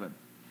from heaven.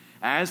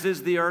 As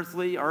is the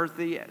earthly,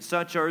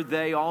 such are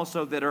they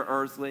also that are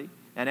earthly.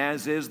 And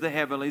as is the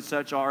heavenly,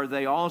 such are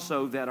they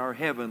also that are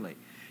heavenly.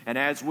 And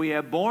as we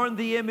have borne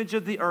the image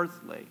of the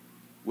earthly,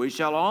 we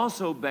shall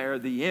also bear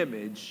the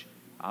image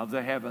of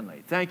the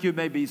heavenly. Thank you. You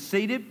may be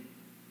seated.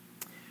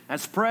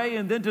 Let's pray,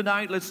 and then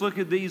tonight let's look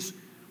at these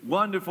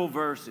wonderful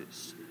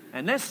verses.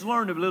 And let's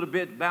learn a little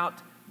bit about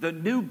the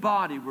new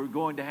body we're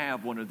going to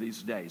have one of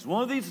these days.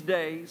 One of these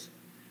days,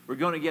 we're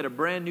going to get a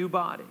brand new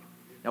body.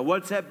 Now,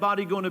 what's that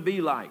body going to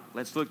be like?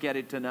 Let's look at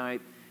it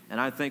tonight,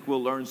 and I think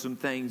we'll learn some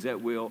things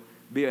that will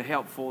be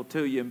helpful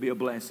to you and be a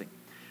blessing.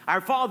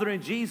 Our Father,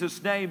 in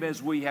Jesus' name,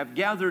 as we have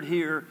gathered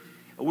here,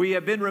 we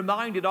have been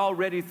reminded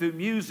already through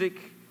music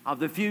of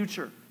the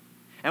future.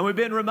 And we've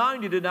been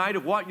reminded tonight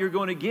of what you're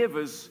going to give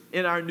us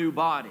in our new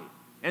body.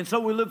 And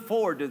so we look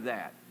forward to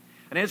that.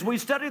 And as we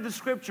study the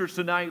Scriptures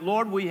tonight,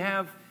 Lord, we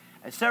have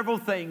several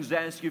things to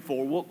ask you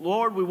for. Well,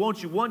 Lord, we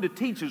want you, one, to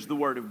teach us the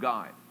Word of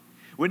God.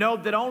 We know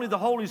that only the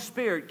Holy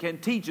Spirit can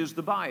teach us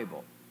the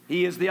Bible.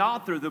 He is the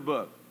author of the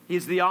book. He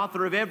is the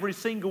author of every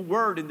single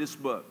word in this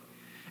book.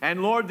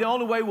 And Lord, the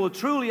only way we'll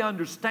truly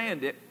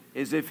understand it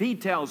is if He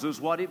tells us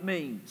what it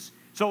means.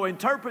 So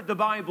interpret the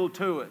Bible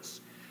to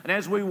us. And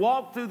as we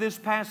walk through this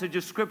passage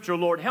of Scripture,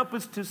 Lord, help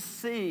us to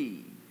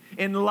see,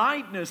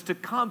 enlighten us to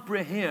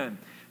comprehend.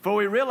 For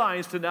we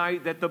realize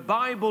tonight that the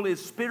Bible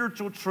is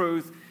spiritual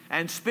truth,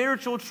 and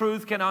spiritual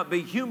truth cannot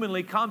be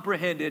humanly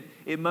comprehended.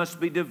 It must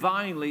be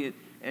divinely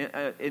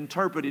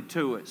interpreted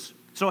to us.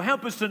 So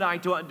help us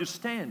tonight to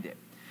understand it.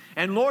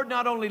 And Lord,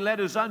 not only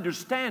let us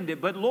understand it,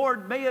 but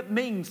Lord, may it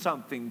mean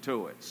something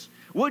to us.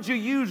 Would you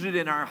use it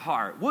in our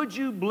heart? Would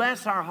you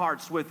bless our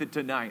hearts with it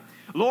tonight?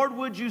 Lord,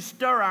 would you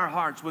stir our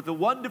hearts with the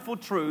wonderful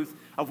truth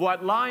of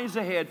what lies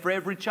ahead for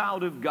every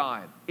child of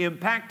God?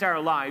 Impact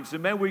our lives,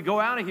 and may we go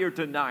out of here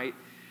tonight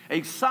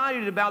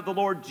excited about the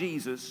Lord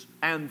Jesus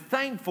and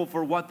thankful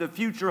for what the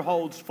future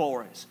holds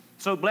for us.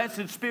 So,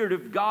 blessed Spirit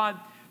of God,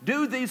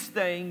 do these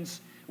things.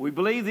 We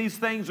believe these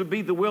things would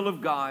be the will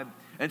of God.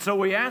 And so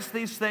we ask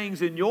these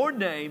things in your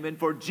name, and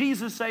for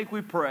Jesus' sake we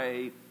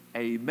pray,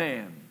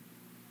 amen.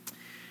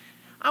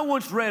 I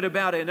once read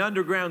about an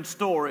underground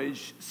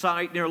storage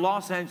site near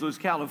Los Angeles,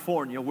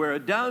 California, where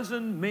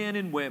 12 men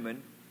and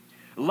women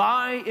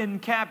lie in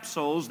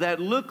capsules that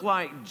look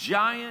like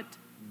giant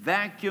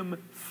vacuum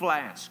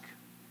flasks.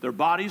 Their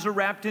bodies are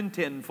wrapped in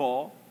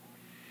tinfoil,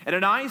 and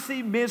an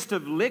icy mist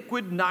of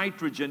liquid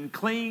nitrogen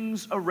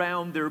clings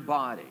around their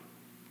body.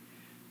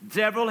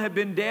 Several have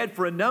been dead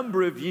for a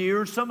number of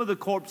years. Some of the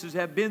corpses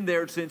have been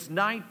there since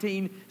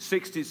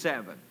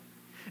 1967.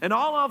 And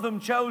all of them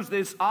chose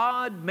this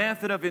odd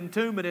method of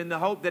entombment in the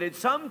hope that at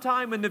some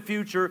time in the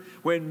future,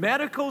 when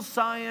medical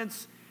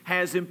science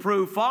has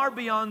improved far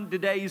beyond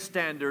today's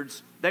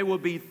standards, they will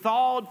be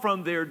thawed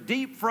from their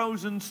deep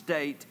frozen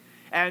state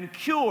and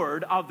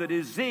cured of the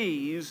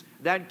disease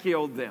that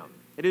killed them.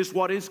 It is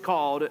what is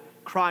called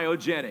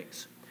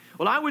cryogenics.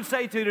 Well, I would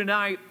say to you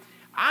tonight,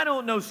 I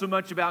don't know so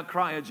much about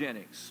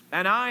cryogenics,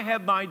 and I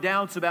have my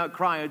doubts about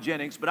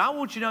cryogenics, but I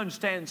want you to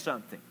understand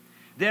something.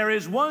 There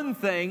is one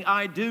thing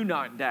I do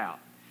not doubt,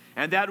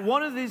 and that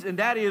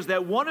is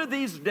that one of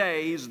these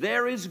days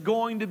there is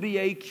going to be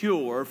a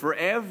cure for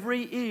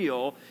every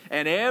ill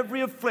and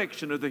every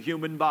affliction of the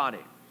human body.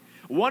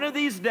 One of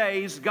these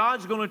days,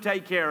 God's going to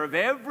take care of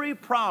every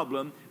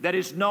problem that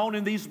is known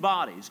in these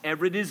bodies.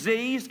 Every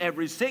disease,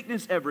 every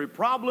sickness, every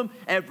problem,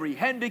 every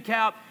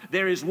handicap.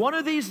 There is one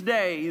of these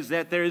days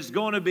that there is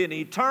going to be an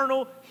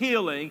eternal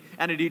healing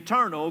and an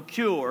eternal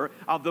cure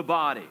of the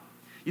body.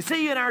 You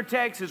see, in our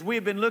text, as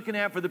we've been looking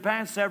at for the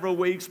past several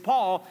weeks,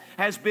 Paul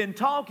has been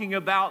talking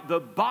about the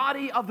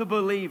body of the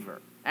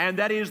believer, and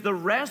that is the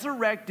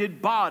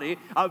resurrected body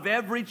of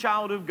every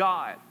child of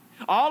God.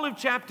 All of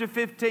chapter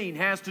 15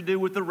 has to do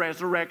with the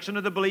resurrection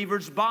of the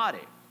believer's body.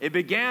 It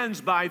begins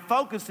by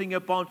focusing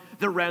upon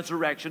the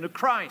resurrection of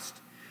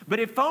Christ. But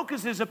it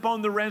focuses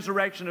upon the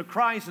resurrection of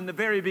Christ in the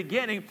very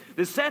beginning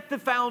to set the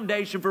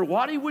foundation for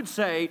what he would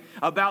say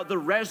about the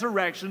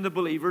resurrection of the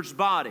believer's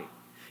body.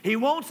 He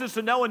wants us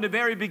to know in the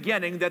very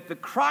beginning that the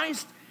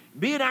Christ,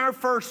 being our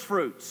first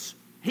fruits,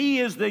 He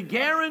is the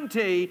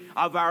guarantee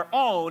of our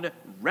own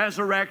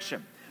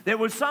resurrection. There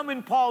were some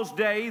in Paul's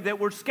day that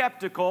were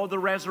skeptical of the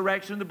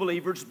resurrection of the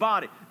believer's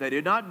body. They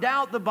did not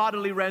doubt the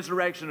bodily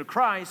resurrection of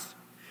Christ,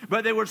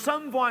 but they were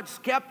somewhat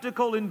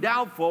skeptical and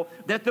doubtful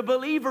that the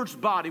believer's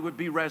body would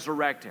be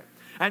resurrected.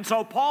 And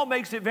so Paul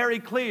makes it very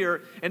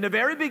clear in the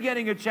very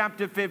beginning of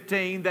chapter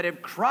 15 that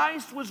if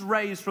Christ was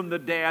raised from the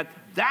dead,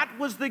 That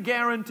was the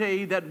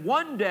guarantee that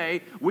one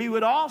day we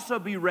would also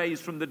be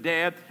raised from the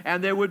dead,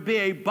 and there would be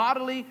a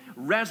bodily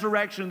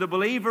resurrection of the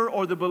believer,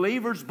 or the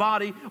believer's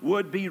body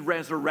would be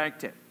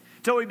resurrected.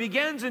 So he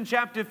begins in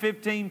chapter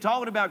 15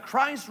 talking about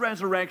Christ's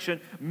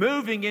resurrection,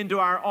 moving into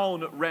our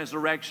own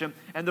resurrection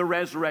and the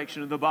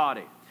resurrection of the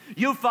body.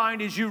 You'll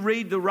find as you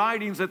read the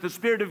writings that the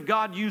Spirit of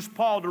God used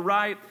Paul to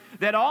write,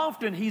 that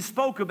often he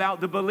spoke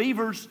about the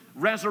believer's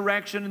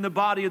resurrection and the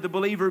body of the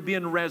believer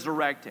being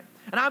resurrected.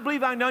 And I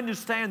believe I can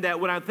understand that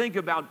when I think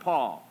about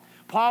Paul.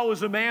 Paul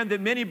was a man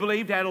that many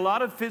believed had a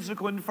lot of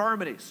physical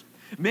infirmities.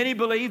 Many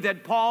believed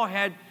that Paul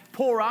had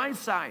poor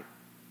eyesight.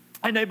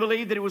 And they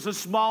believed that he was a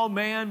small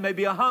man,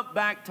 maybe a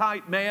humpback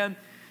type man,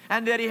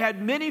 and that he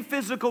had many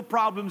physical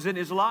problems in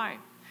his life.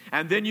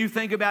 And then you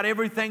think about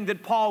everything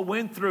that Paul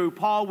went through.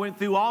 Paul went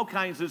through all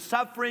kinds of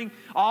suffering,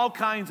 all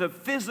kinds of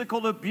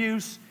physical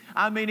abuse.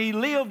 I mean, he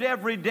lived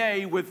every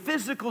day with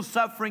physical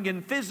suffering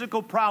and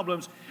physical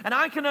problems. And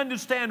I can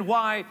understand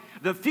why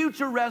the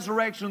future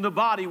resurrection of the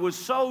body was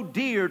so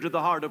dear to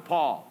the heart of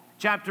Paul.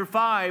 Chapter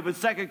 5 of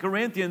 2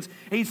 Corinthians,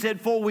 he said,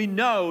 "For we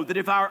know that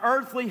if our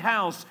earthly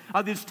house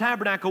of this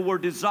tabernacle were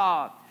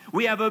dissolved,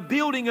 we have a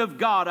building of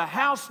God, a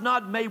house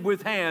not made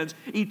with hands,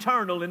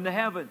 eternal in the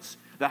heavens."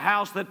 The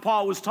house that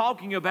Paul was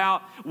talking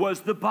about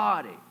was the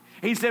body.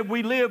 He said,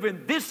 we live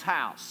in this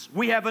house.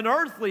 We have an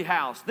earthly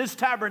house, this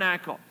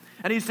tabernacle.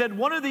 And he said,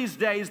 one of these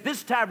days,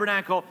 this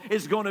tabernacle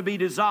is going to be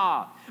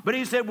dissolved. But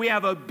he said, we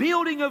have a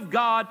building of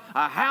God,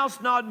 a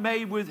house not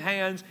made with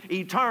hands,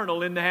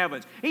 eternal in the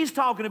heavens. He's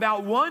talking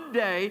about one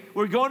day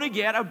we're going to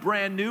get a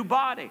brand new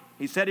body.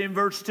 He said in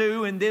verse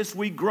 2, "In this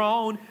we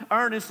groan,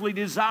 earnestly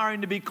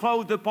desiring to be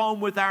clothed upon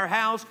with our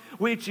house,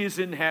 which is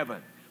in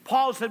heaven."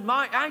 Paul said,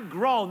 I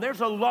groan. There's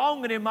a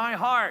longing in my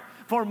heart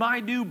for my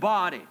new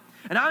body.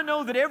 And I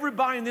know that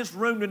everybody in this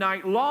room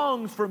tonight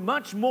longs for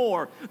much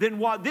more than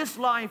what this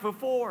life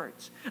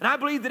affords. And I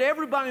believe that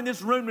everybody in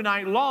this room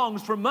tonight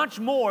longs for much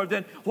more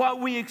than what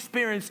we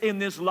experience in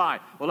this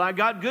life. Well, I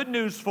got good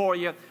news for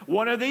you.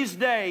 One of these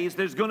days,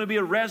 there's going to be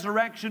a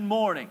resurrection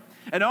morning.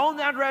 And on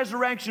that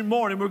resurrection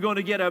morning, we're going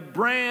to get a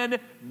brand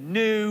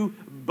new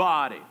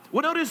body.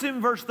 Well, notice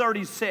in verse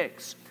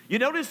 36, you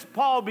notice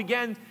Paul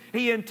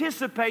he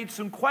anticipates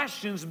some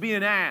questions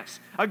being asked.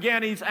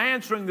 Again, he's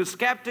answering the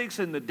skeptics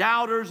and the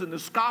doubters and the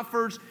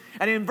scoffers.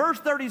 And in verse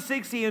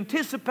 36, he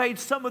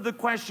anticipates some of the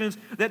questions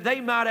that they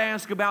might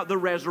ask about the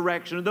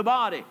resurrection of the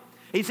body.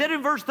 He said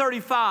in verse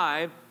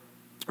 35,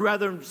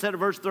 rather instead of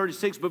verse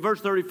 36, but verse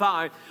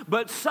 35,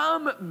 "But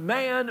some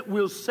man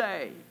will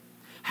say,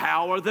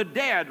 how are the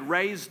dead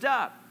raised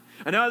up?"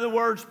 In other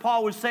words,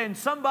 Paul was saying,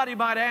 somebody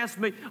might ask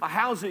me,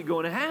 how's it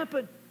going to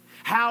happen?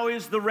 How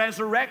is the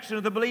resurrection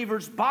of the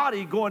believer's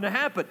body going to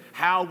happen?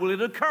 How will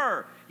it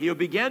occur? He'll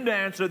begin to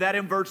answer that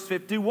in verse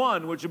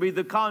 51, which will be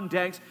the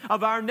context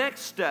of our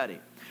next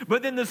study.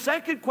 But then the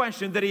second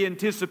question that he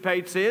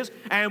anticipates is,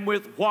 and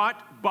with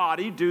what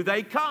body do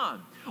they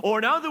come? Or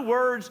in other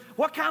words,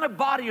 what kind of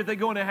body are they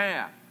going to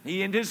have?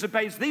 He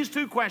anticipates these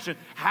two questions.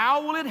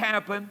 How will it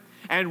happen?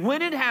 And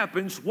when it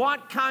happens,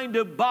 what kind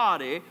of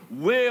body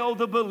will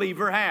the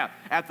believer have?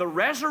 At the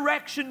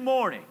resurrection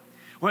morning,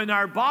 when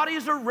our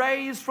bodies are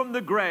raised from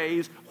the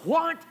graves,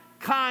 what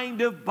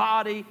kind of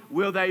body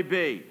will they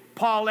be?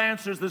 Paul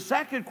answers the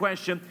second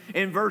question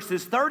in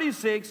verses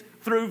 36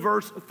 through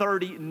verse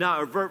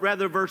 39, or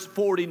rather verse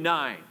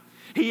 49.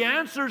 He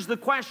answers the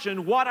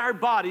question what our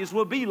bodies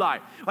will be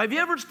like. Have you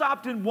ever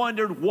stopped and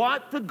wondered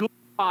what the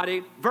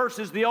body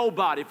versus the old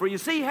body? For you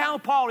see how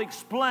Paul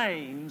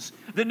explains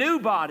the new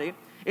body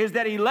is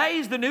that he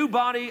lays the new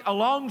body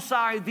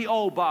alongside the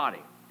old body.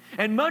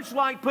 And much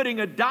like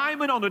putting a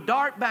diamond on a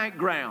dark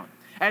background,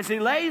 as he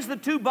lays the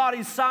two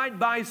bodies side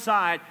by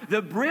side,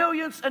 the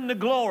brilliance and the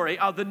glory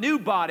of the new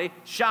body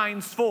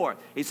shines forth.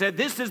 He said,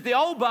 this is the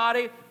old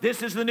body,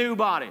 this is the new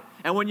body.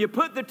 And when you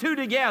put the two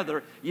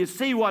together, you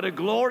see what a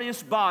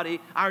glorious body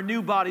our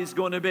new body is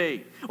going to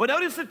be. Well,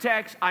 notice the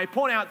text. I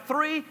point out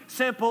three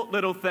simple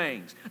little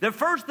things. The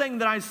first thing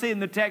that I see in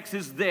the text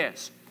is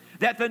this,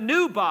 that the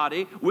new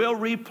body will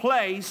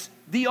replace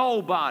the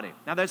old body.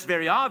 Now that's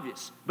very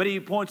obvious, but he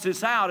points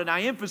this out, and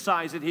I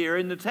emphasize it here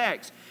in the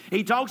text.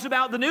 He talks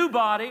about the new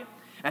body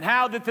and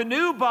how that the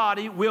new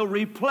body will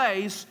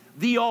replace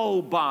the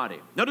old body.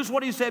 Notice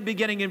what he said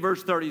beginning in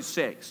verse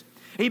 36.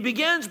 He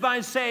begins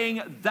by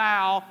saying,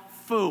 "Thou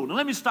fool." Now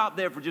let me stop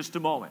there for just a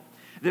moment.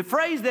 The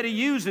phrase that he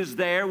uses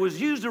there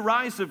was used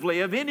derisively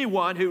of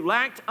anyone who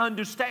lacked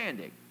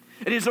understanding.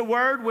 It is a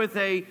word with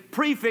a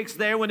prefix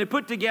there when it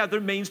put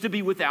together means to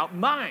be without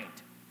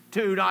mind,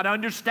 to not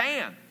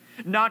understand,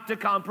 not to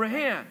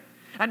comprehend.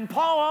 And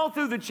Paul all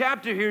through the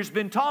chapter here has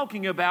been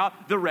talking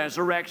about the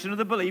resurrection of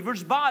the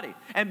believer's body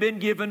and been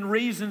given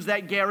reasons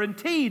that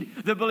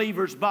guaranteed the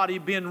believer's body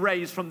being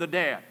raised from the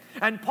dead.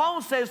 And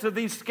Paul says to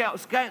these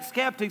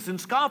skeptics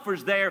and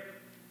scoffers there,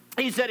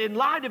 he said, in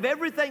light of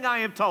everything I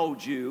have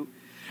told you,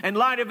 in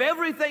light of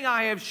everything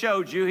I have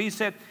showed you, he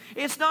said,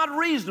 it's not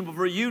reasonable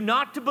for you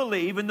not to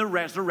believe in the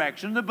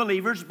resurrection of the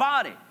believer's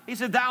body. He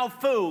said, thou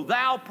fool,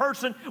 thou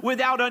person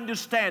without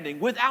understanding,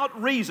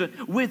 without reason,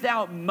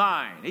 without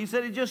mind. He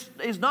said, it just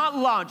is not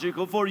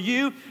logical for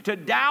you to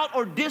doubt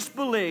or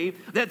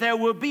disbelieve that there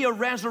will be a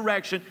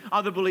resurrection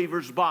of the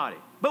believer's body.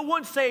 But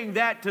once saying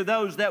that to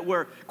those that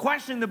were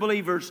questioning the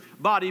believer's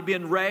body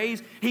being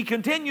raised, he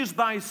continues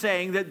by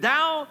saying that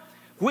that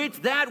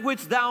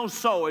which thou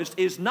sowest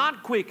is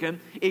not quickened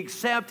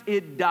except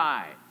it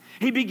die.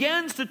 He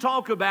begins to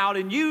talk about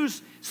and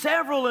use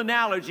several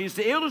analogies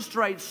to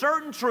illustrate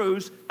certain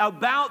truths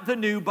about the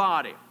new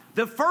body.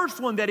 The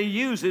first one that he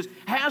uses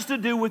has to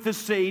do with the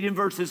seed in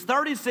verses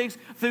 36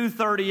 through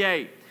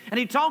 38. And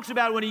he talks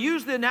about, when he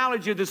used the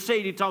analogy of the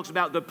seed, he talks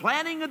about the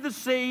planting of the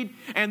seed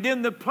and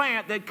then the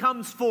plant that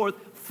comes forth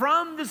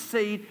from the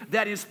seed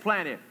that is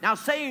planted. Now,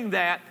 saying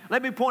that,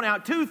 let me point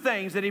out two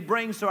things that he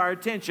brings to our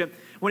attention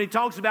when he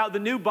talks about the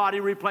new body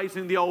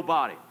replacing the old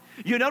body.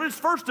 You notice,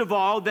 first of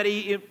all, that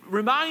he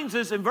reminds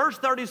us in verse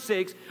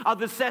 36 of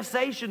the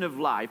cessation of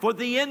life, or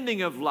the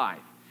ending of life,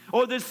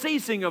 or the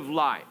ceasing of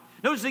life.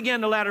 Notice again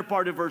the latter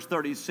part of verse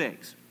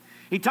 36.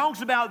 He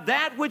talks about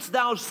that which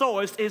thou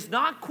sowest is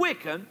not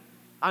quickened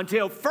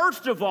until,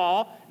 first of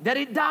all, that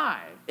it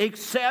die,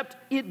 except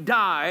it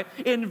die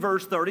in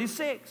verse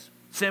 36.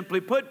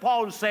 Simply put,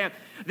 Paul is saying,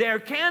 there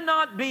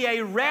cannot be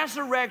a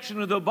resurrection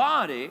of the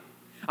body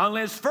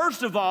unless,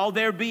 first of all,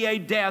 there be a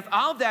death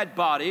of that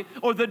body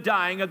or the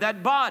dying of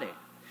that body.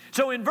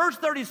 So in verse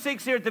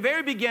 36 here at the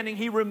very beginning,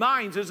 he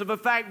reminds us of a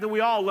fact that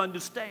we all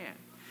understand.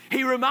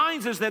 He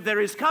reminds us that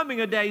there is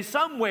coming a day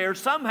somewhere,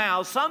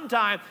 somehow,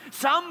 sometime,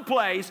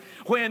 someplace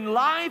when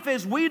life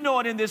as we know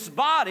it in this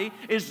body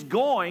is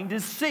going to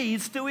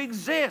cease to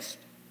exist.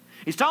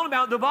 He's talking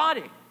about the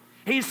body.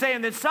 He's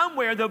saying that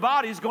somewhere the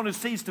body is going to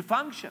cease to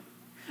function.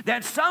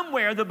 That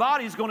somewhere the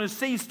body is going to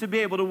cease to be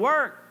able to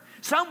work.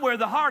 Somewhere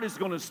the heart is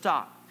going to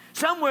stop.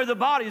 Somewhere the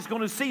body is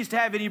going to cease to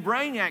have any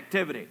brain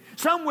activity.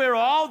 Somewhere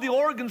all the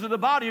organs of the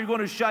body are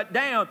going to shut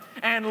down.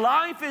 And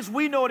life as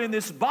we know it in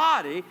this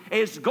body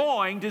is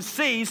going to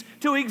cease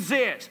to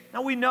exist.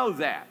 Now we know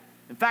that.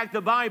 In fact,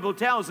 the Bible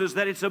tells us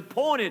that it's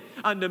appointed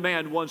unto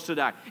man once to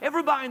die.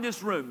 Everybody in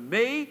this room,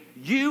 me,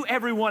 you,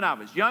 every one of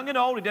us, young and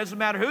old, it doesn't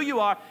matter who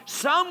you are,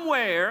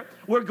 somewhere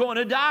we're going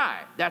to die.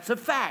 That's a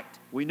fact.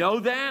 We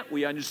know that.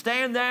 We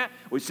understand that.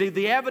 We see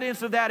the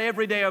evidence of that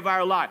every day of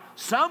our life.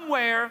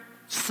 Somewhere,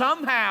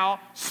 somehow,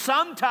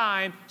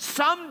 sometime,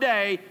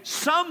 someday,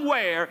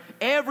 somewhere,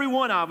 every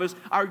one of us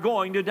are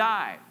going to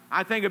die.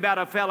 I think about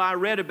a fellow I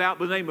read about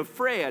by the name of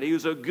Fred. He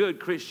was a good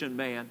Christian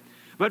man.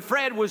 But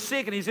Fred was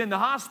sick and he's in the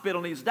hospital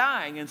and he's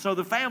dying. And so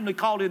the family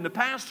called in the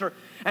pastor.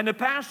 And the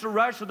pastor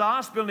rushed to the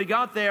hospital and he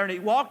got there and he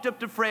walked up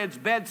to Fred's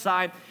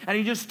bedside and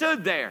he just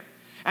stood there.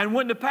 And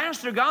when the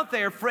pastor got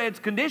there, Fred's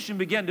condition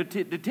began to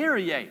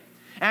deteriorate.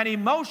 And he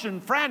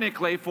motioned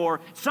frantically for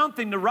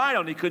something to write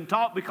on. He couldn't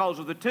talk because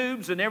of the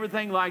tubes and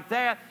everything like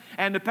that.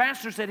 And the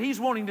pastor said, he's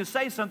wanting to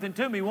say something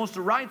to me. He wants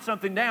to write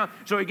something down.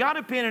 So he got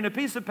a pen and a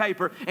piece of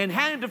paper and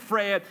handed it to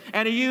Fred.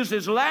 And he used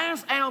his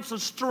last ounce of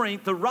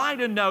strength to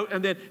write a note.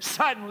 And then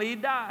suddenly he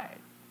died.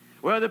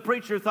 Well, the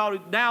preacher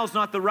thought now's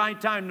not the right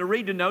time to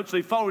read the note. So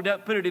he folded it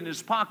up, put it in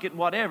his pocket and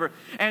whatever.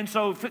 And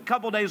so a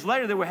couple of days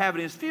later, they were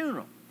having his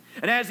funeral.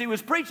 And as he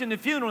was preaching the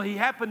funeral, he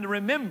happened to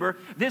remember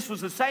this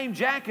was the same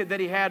jacket that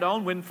he had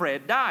on when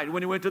Fred died,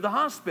 when he went to the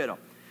hospital.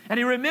 And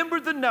he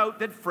remembered the note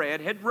that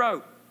Fred had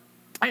wrote.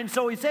 And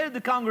so he said to the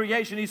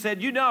congregation, he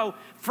said, you know,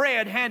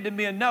 Fred handed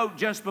me a note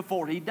just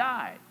before he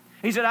died.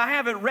 He said, I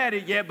haven't read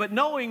it yet, but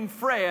knowing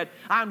Fred,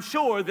 I'm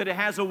sure that it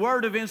has a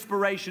word of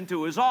inspiration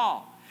to us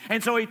all.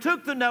 And so he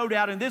took the note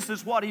out, and this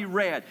is what he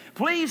read.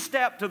 Please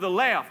step to the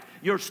left.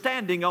 You're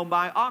standing on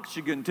my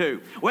oxygen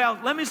tube. Well,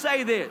 let me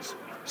say this.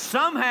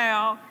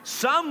 Somehow,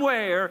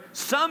 somewhere,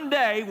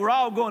 someday, we're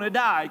all going to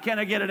die. Can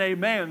I get an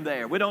amen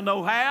there? We don't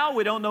know how,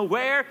 we don't know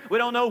where, we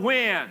don't know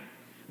when.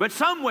 But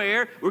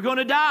somewhere, we're going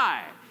to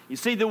die. You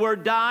see the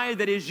word die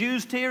that is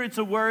used here? It's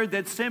a word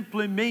that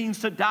simply means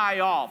to die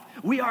off.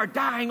 We are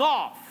dying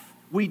off.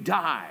 We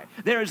die.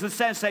 There is a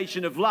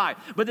cessation of life.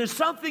 But there's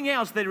something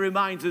else that it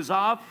reminds us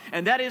of,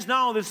 and that is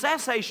not only the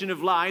cessation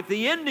of life,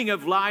 the ending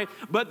of life,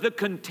 but the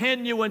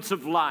continuance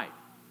of life.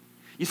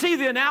 You see,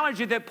 the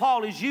analogy that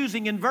Paul is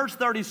using in verse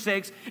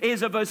 36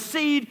 is of a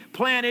seed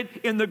planted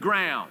in the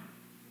ground.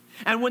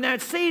 And when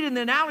that seed, in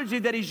the analogy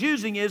that he's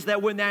using is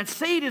that when that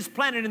seed is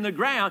planted in the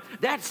ground,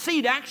 that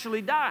seed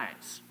actually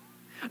dies.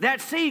 That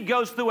seed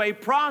goes through a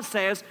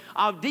process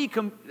of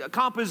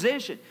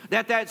decomposition.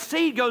 That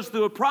seed goes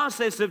through a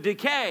process of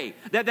decay.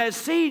 That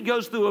seed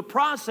goes through a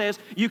process,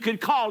 you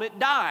could call it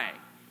dying.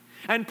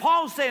 And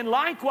Paul's saying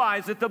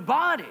likewise that the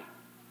body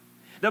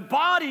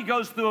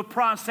goes through a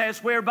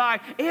process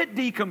whereby it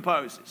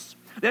decomposes.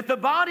 That the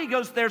body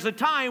there's a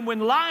time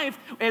when life,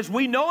 as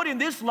we know it in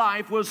this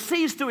life, will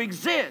cease to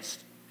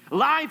exist.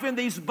 Life in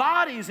these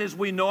bodies, as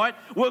we know it,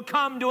 will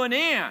come to an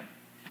end.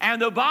 And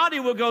the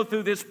body will go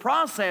through this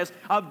process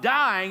of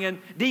dying and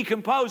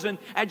decomposing,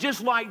 and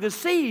just like the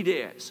seed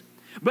is.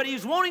 But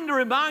he's wanting to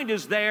remind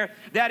us there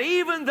that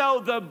even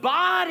though the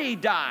body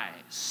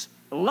dies,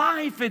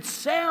 life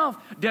itself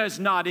does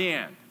not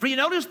end. For you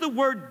notice the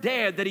word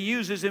dead that he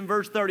uses in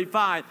verse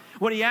 35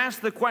 when he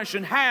asks the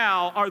question,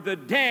 how are the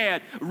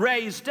dead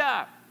raised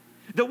up?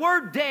 The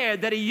word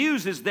dead that he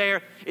uses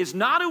there is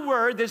not a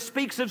word that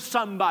speaks of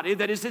somebody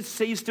that has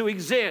ceased to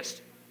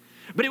exist.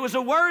 But it was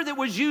a word that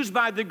was used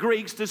by the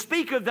Greeks to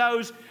speak of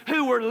those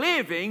who were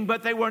living,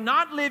 but they were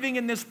not living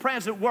in this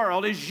present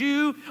world as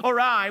you or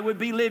I would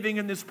be living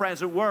in this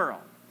present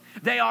world.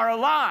 They are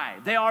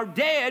alive. They are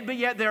dead, but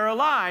yet they're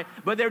alive,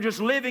 but they're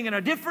just living in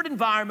a different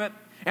environment,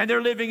 and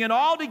they're living in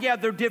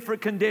altogether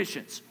different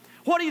conditions.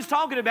 What he's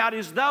talking about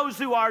is those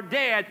who are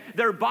dead,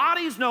 their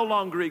bodies no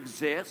longer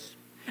exist,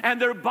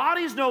 and their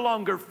bodies no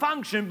longer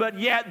function, but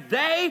yet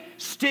they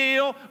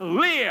still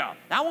live.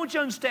 Now, I want you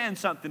to understand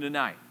something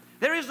tonight.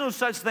 There is no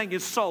such thing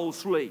as soul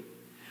sleep.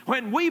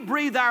 When we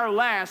breathe our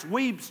last,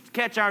 we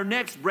catch our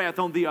next breath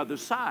on the other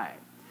side.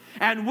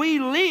 And we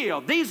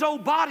live. These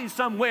old bodies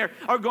somewhere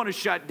are going to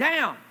shut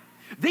down.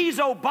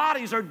 These old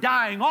bodies are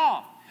dying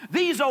off.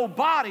 These old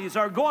bodies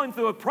are going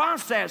through a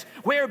process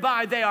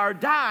whereby they are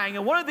dying.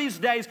 And one of these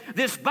days,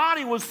 this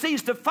body will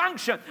cease to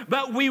function,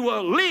 but we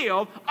will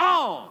live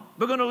on.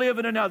 We're going to live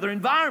in another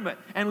environment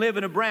and live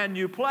in a brand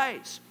new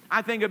place.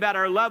 I think about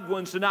our loved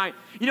ones tonight.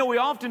 You know, we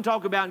often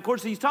talk about, of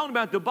course, he's talking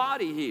about the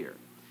body here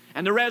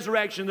and the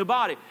resurrection of the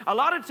body. A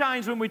lot of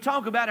times when we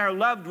talk about our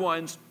loved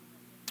ones,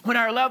 when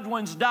our loved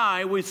ones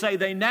die, we say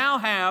they now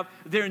have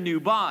their new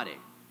body.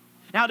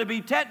 Now, to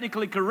be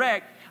technically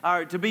correct,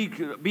 or to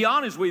be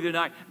honest with you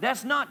tonight,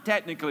 that's not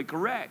technically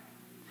correct.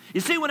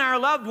 You see, when our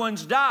loved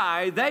ones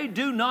die, they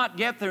do not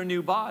get their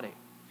new body.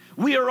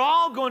 We are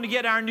all going to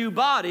get our new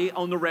body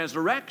on the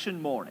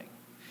resurrection morning.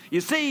 You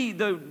see,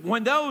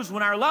 when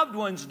our loved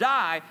ones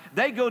die,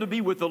 they go to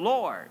be with the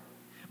Lord.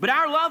 But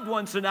our loved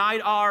ones tonight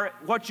are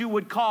what you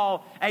would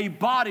call a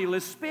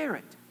bodiless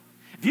spirit.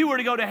 If you were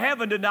to go to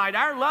heaven tonight,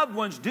 our loved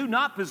ones do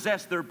not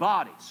possess their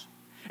bodies.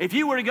 If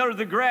you were to go to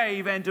the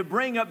grave and to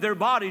bring up their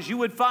bodies, you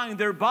would find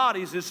their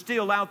bodies is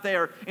still out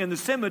there in the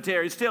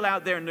cemetery, still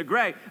out there in the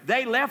grave.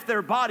 They left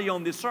their body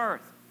on this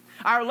earth.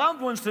 Our loved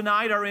ones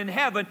tonight are in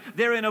heaven.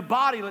 They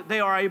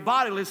are a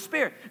bodiless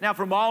spirit. Now,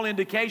 from all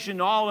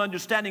indication, all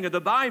understanding of the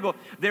Bible,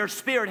 their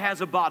spirit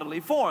has a bodily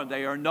form.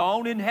 They are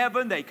known in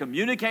heaven. They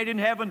communicate in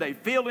heaven. They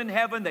feel in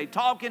heaven. They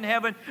talk in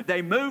heaven.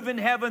 They move in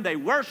heaven. They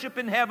worship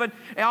in heaven.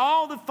 And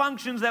all the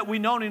functions that we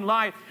know in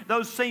life,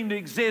 those seem to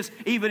exist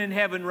even in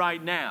heaven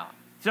right now.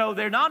 So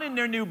they're not in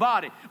their new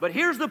body. But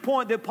here's the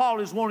point that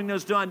Paul is wanting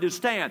us to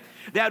understand.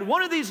 That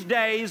one of these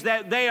days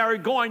that they are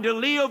going to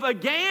live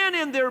again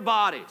in their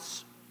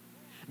bodies.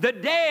 The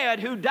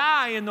dead who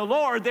die in the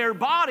Lord, their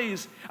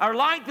bodies are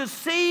like the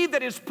seed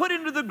that is put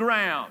into the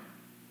ground.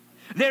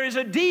 There is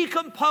a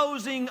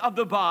decomposing of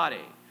the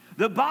body.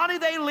 The body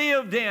they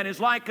lived in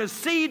is like a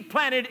seed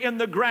planted in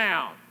the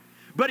ground.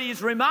 But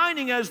he's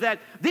reminding us that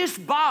this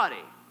body,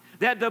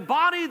 that the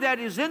body that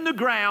is in the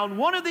ground,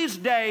 one of these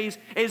days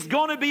is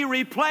going to be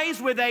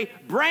replaced with a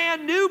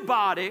brand new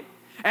body,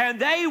 and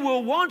they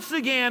will once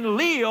again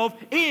live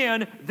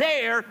in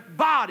their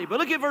body. But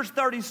look at verse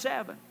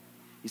 37.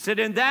 He said,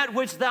 in that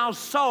which thou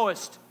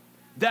sowest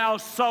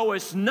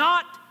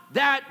not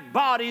that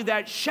body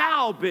that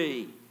shall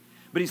be.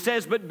 But he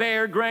says, but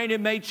bear grain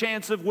and may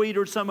chance of wheat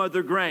or some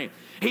other grain.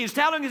 He's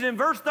telling us in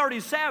verse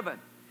 37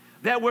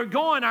 that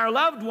our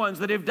loved ones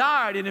that have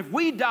died, and if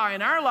we die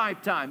in our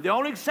lifetime, the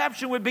only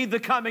exception would be the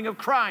coming of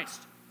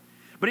Christ.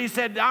 But he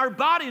said, our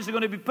bodies are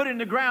going to be put in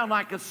the ground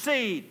like a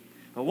seed.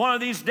 But one of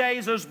these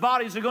days, those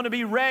bodies are going to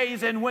be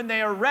raised, and when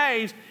they are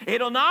raised,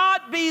 it'll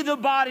not be the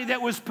body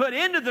that was put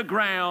into the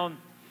ground,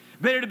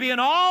 but it'll be an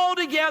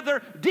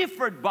altogether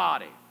different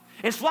body.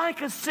 It's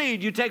like a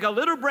seed. You take a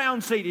little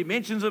brown seed. He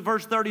mentions in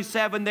verse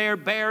 37 there,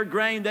 bare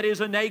grain, that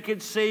is a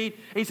naked seed.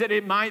 He said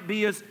it might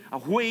be a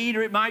wheat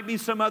or it might be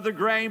some other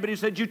grain, but he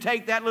said you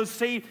take that little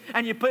seed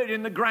and you put it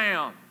in the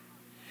ground.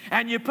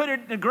 And you put it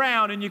in the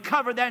ground and you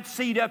cover that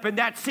seed up, and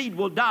that seed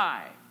will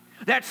die.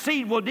 That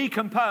seed will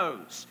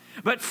decompose.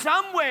 But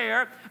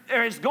somewhere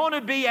there is going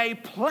to be a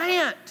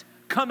plant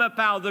come up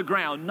out of the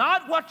ground.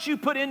 Not what you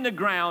put in the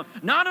ground,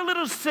 not a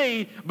little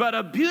seed, but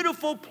a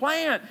beautiful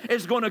plant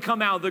is going to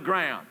come out of the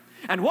ground.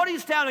 And what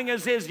he's telling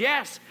us is,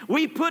 yes,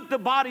 we put the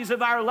bodies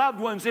of our loved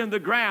ones in the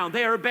ground.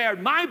 They are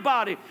buried. My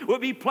body will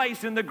be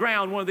placed in the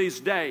ground one of these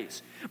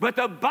days. But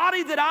the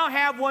body that I'll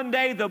have one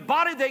day, the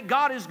body that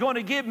God is going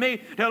to give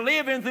me to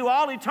live in through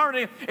all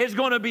eternity, is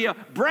going to be a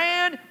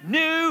brand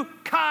new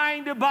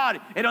kind of body.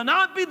 It'll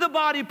not be the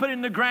body put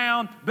in the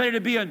ground, but it'll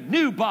be a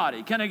new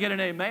body. Can I get an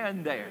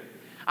amen there?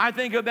 I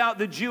think about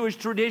the Jewish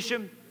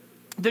tradition.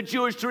 The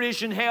Jewish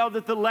tradition held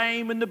that the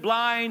lame and the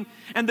blind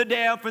and the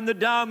deaf and the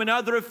dumb and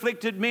other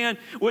afflicted men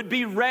would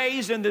be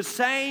raised in the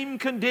same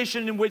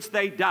condition in which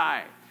they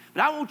died.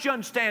 But I want you to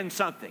understand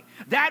something.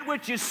 That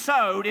which is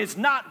sowed is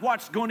not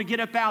what's going to get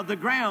up out of the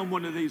ground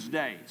one of these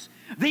days.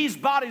 These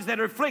bodies that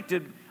are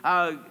afflicted,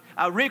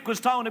 Rick was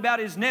talking about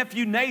his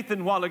nephew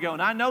Nathan a while ago,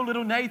 and I know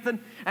little Nathan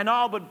and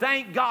all, but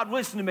thank God,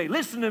 listen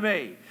to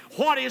me.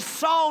 what is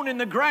sown in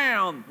the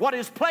ground, what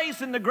is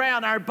placed in the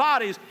ground, our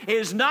bodies,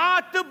 is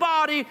not the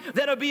body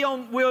that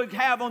we'll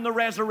have on the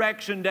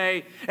resurrection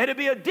day. It'll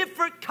be a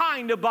different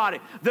kind of body.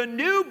 The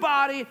new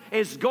body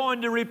is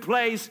going to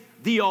replace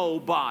the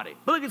old body.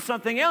 But look at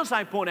something else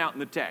I point out in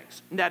the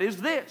text, and that is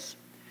this.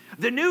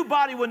 The new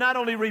body will not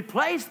only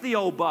replace the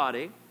old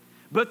body,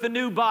 but the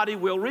new body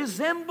will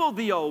resemble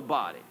the old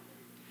body.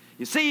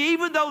 You see,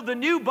 even though the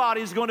new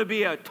body is going to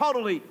be a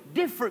totally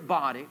different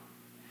body,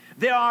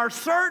 there are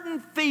certain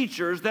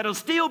features that will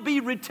still be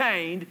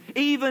retained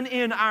even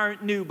in our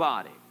new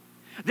body.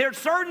 There are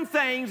certain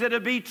things that will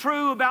be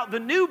true about the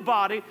new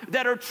body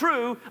that are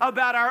true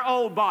about our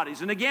old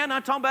bodies. And again, I'm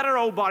not talking about our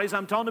old bodies.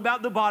 I'm talking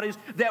about the bodies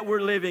that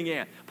we're living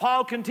in.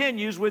 Paul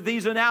continues with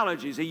these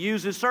analogies. He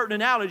uses certain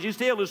analogies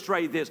to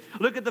illustrate this.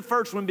 Look at the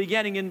first one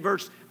beginning in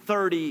verse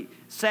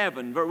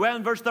 37. Well,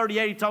 in verse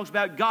 38, he talks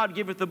about God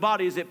giveth the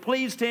body as it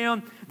pleased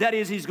him. That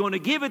is, he's going to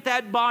give it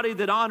that body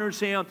that honors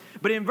him.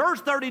 But in verse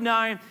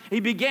 39, he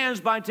begins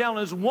by telling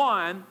us,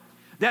 one,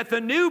 that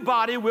the new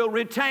body will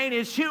retain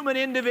its human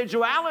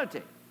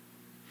individuality.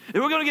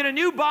 And we're going to get a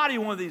new body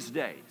one of these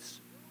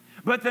days.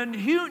 But the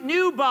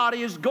new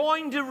body is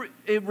going to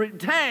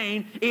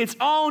retain its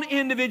own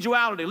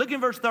individuality. Look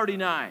in verse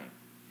 39.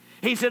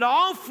 He said,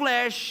 all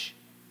flesh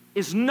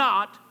is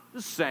not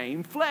the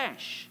same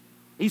flesh.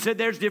 He said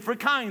there's different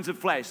kinds of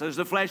flesh. There's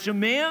the flesh of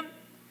men,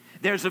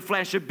 there's the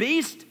flesh of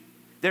beasts,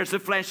 there's the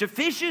flesh of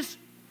fishes,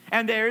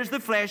 and there's the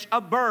flesh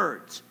of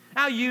birds.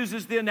 Now he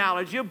uses the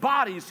analogy of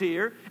bodies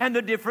here and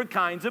the different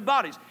kinds of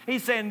bodies.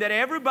 He's saying that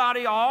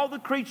everybody, all the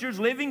creatures,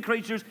 living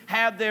creatures,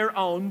 have their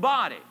own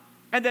body.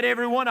 And that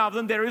every one of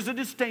them, there is a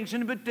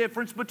distinction, a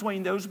difference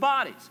between those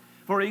bodies.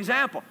 For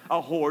example,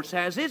 a horse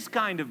has its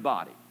kind of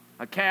body.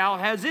 A cow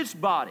has its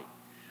body.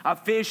 A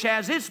fish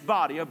has its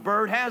body. A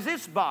bird has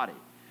its body.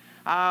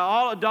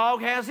 A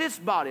dog has its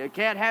body. A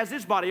cat has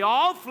its body.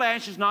 All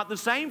flesh is not the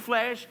same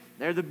flesh.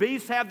 The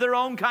beasts have their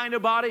own kind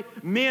of body.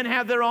 Men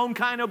have their own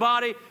kind of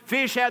body.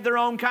 Fish have their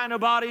own kind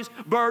of bodies.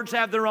 Birds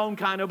have their own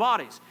kind of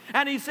bodies.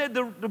 And he said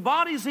the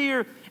bodies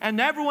here and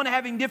everyone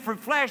having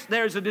different flesh,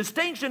 there's a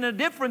distinction, a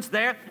difference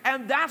there,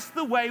 and that's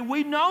the way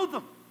we know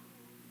them.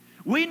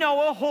 We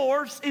know a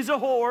horse is a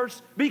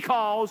horse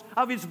because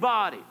of its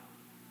body.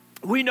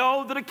 We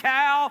know that a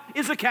cow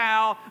is a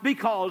cow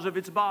because of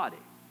its body.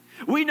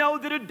 We know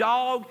that a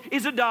dog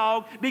is a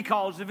dog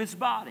because of its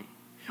body.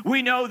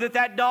 We know that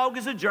that dog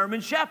is a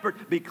German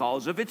Shepherd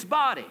because of its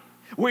body.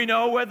 We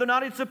know whether or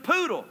not it's a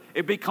poodle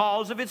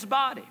because of its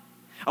body.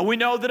 We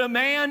know that a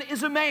man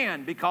is a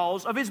man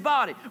because of his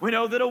body. We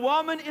know that a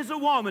woman is a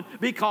woman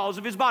because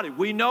of his body.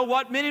 We know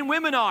what men and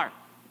women are,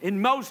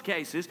 in most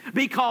cases,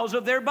 because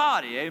of their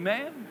body.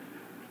 Amen?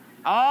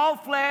 All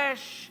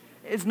flesh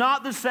is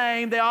not the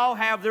same. They all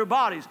have their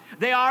bodies.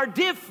 They are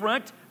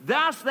different.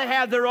 Thus, they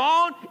have their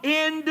own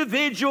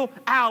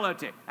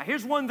individuality. Now,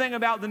 here's one thing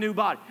about the new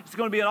body. It's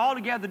going to be an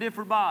altogether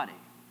different body,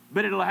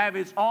 but it'll have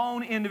its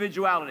own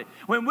individuality.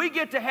 When we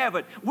get to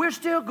heaven, we're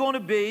still going to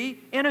be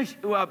in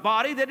a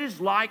body that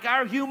is like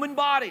our human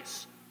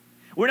bodies.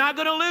 We're not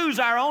going to lose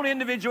our own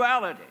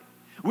individuality.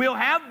 We'll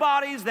have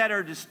bodies that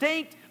are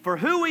distinct for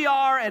who we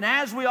are and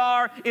as we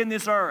are in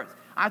this earth.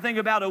 I think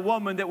about a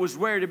woman that was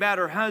worried about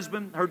her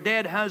husband, her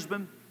dead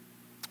husband,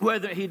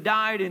 whether he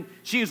died, and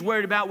she was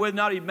worried about whether or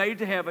not he made it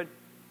to heaven.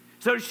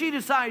 So she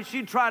decided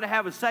she'd try to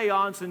have a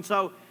seance, and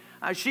so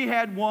she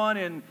had one,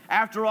 and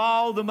after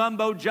all the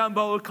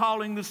mumbo-jumbo of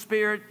calling the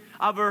spirit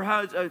of her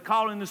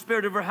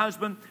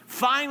husband,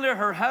 finally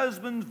her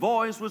husband's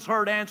voice was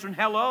heard answering,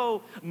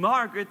 "Hello,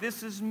 Margaret,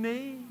 this is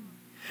me."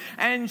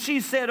 And she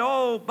said,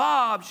 "Oh,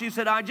 Bob," she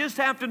said, "I just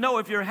have to know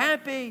if you're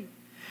happy,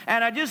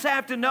 and I just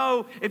have to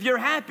know if you're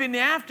happy in the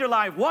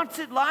afterlife. What's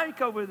it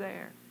like over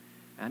there?"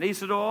 And he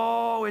said,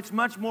 "Oh, it's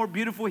much more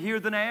beautiful here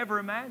than I ever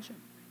imagined.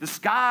 The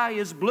sky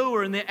is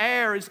bluer and the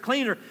air is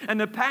cleaner and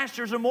the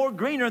pastures are more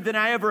greener than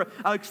I ever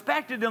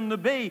expected them to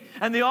be.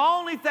 And the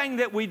only thing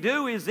that we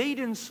do is eat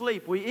and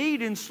sleep. We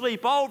eat and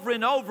sleep over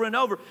and over and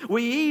over.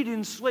 We eat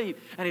and sleep."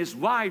 And his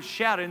wife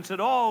shouted and said,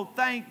 "Oh,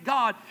 thank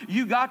God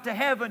you got to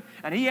heaven."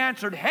 And he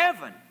answered,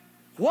 "Heaven?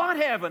 What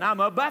heaven?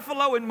 I'm a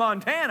buffalo in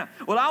Montana."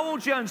 Well, I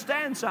want you to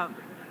understand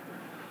something.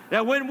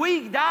 That when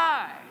we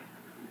die,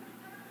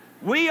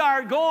 we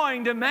are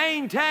going to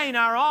maintain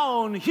our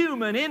own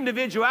human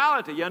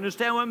individuality. You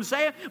understand what I'm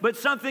saying? But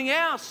something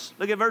else.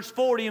 Look at verse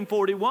 40 and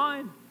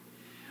 41.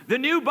 The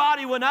new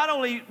body will not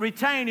only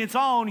retain its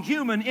own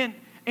human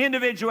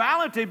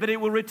individuality, but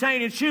it will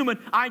retain its human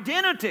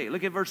identity.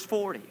 Look at verse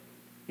 40.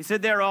 He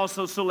said, "There are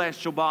also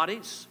celestial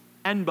bodies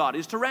and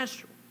bodies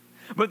terrestrial.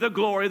 But the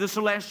glory of the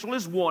celestial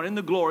is one, and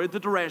the glory of the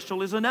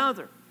terrestrial is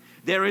another.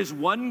 There is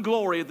one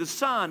glory of the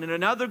sun, and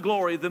another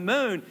glory of the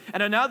moon,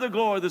 and another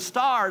glory of the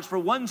stars, for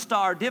one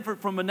star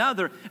different from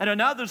another, and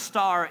another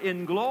star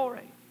in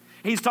glory."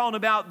 He's talking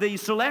about the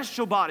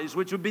celestial bodies,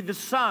 which would be the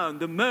sun,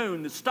 the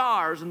moon, the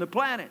stars, and the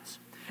planets.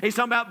 He's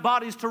talking about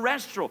bodies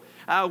terrestrial,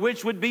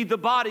 which would be the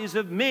bodies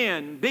of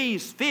men,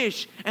 beasts,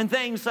 fish, and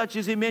things such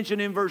as he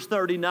mentioned in verse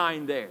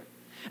 39 there.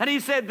 And he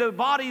said the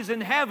bodies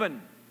in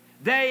heaven,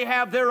 They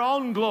have their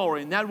own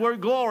glory. And that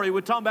word glory,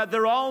 we're talking about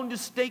their own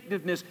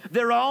distinctiveness,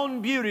 their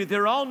own beauty,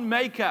 their own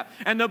makeup.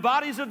 And the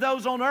bodies of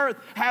those on earth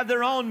have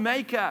their own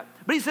makeup.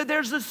 But he said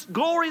there's this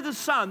glory of the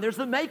sun. There's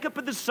the makeup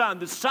of the sun.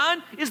 The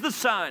sun is the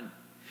sun.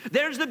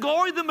 There's the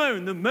glory of the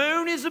moon. The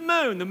moon is the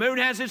moon. The moon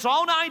has its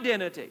own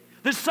identity.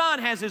 The sun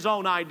has his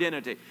own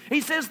identity.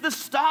 He says the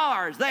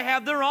stars, they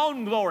have their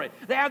own glory.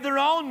 They have their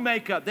own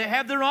makeup. They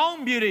have their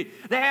own beauty.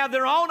 They have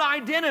their own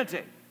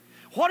identity.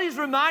 What he's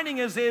reminding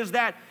us is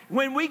that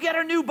when we get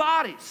our new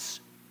bodies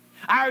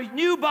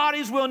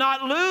will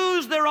not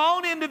lose their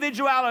own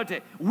individuality.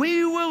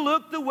 We will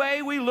look the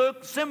way we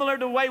look, similar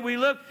to the way we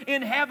look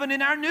in heaven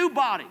in our new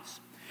bodies.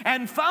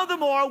 And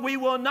furthermore, we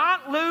will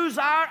not lose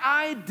our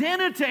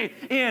identity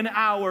in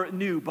our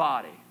new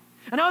body.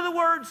 In other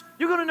words,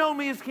 you're going to know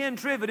me as Ken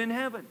Trivette in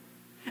heaven.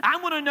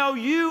 I'm going to know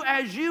you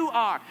as you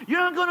are. You're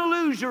not going to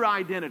lose your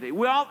identity.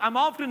 I'm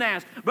often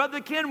asked, Brother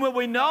Ken, will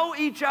we know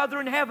each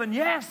other in heaven?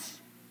 Yes.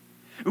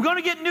 We're going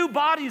to get new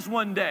bodies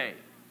one day.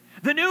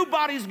 The new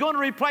body is going to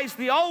replace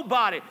the old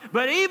body.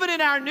 But even in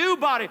our new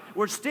body,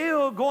 we're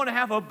still going to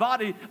have a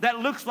body that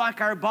looks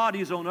like our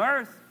bodies on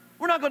earth.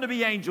 We're not going to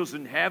be angels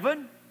in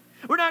heaven.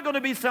 We're not going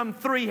to be some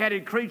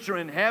three-headed creature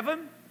in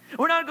heaven.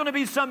 We're not going to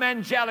be some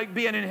angelic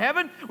being in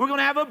heaven. We're going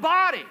to have a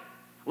body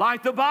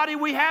like the body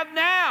we have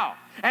now.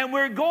 And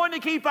we're going to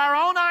keep our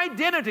own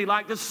identity,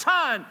 like the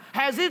sun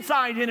has its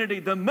identity.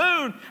 The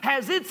moon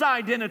has its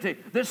identity.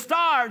 The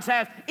stars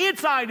have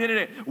its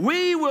identity.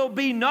 We will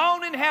be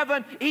known in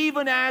heaven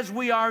even as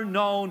we are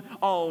known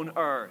on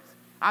earth.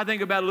 I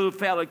think about a little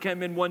fella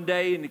came in one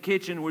day in the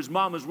kitchen where his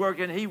mom was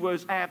working. He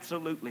was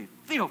absolutely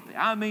filthy.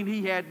 I mean,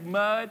 he had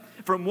mud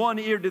from one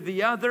ear to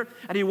the other.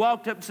 And he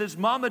walked up and says,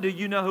 Mama, do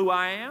you know who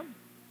I am?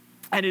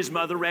 And his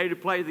mother, ready to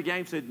play the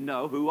game, said,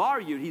 No, who are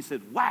you? And he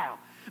said, Wow,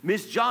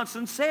 Miss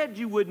Johnson said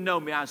you wouldn't know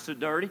me. I said,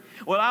 Dirty.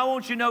 Well, I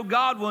want you to know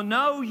God will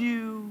know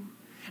you.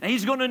 And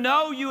he's going to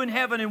know you in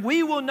heaven, and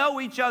we will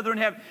know each other in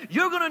heaven.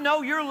 You're going to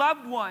know your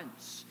loved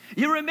ones.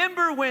 You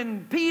remember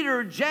when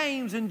Peter,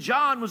 James, and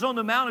John was on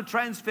the Mount of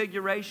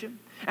Transfiguration,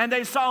 and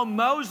they saw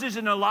Moses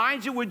and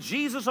Elijah with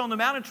Jesus on the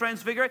Mount of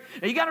Transfiguration?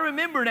 And you got to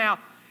remember now,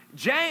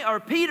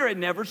 Peter had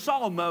never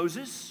saw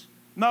Moses.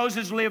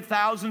 Moses lived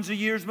thousands of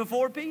years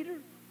before Peter.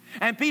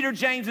 And Peter,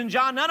 James, and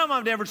John, none of them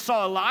had ever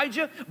saw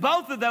Elijah.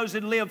 Both of those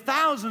had lived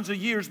thousands of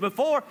years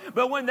before.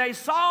 But when they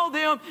saw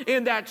them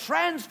in that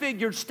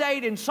transfigured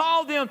state and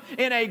saw them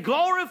in a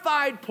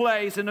glorified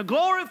place, in a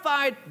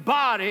glorified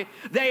body,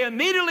 they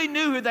immediately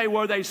knew who they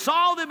were. They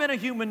saw them in a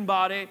human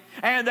body,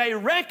 and they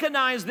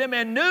recognized them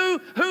and knew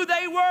who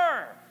they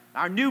were.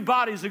 Our new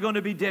bodies are going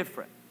to be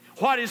different.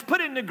 What is put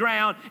in the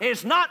ground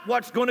is not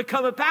what's going to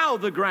come up out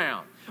of the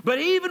ground. But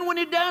even when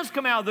it does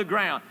come out of the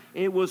ground,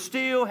 it will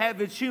still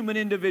have its human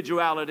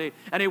individuality,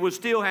 and it will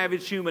still have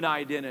its human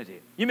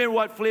identity. You remember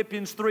what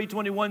Philippians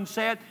 3:21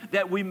 said?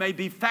 That we may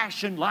be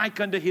fashioned like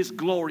unto his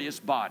glorious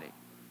body.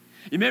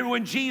 You remember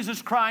when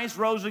Jesus Christ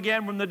rose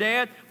again from the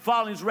dead?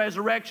 Following his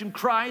resurrection,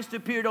 Christ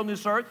appeared on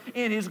this earth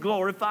in his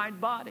glorified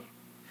body.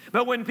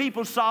 But when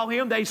people saw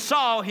him, they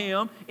saw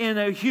him in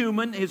a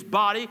human, his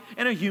body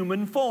in a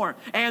human form.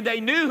 And they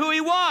knew who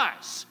he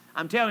was.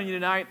 I'm telling you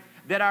tonight,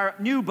 that our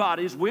new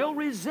bodies will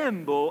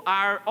resemble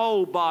our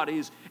old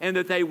bodies and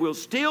that they will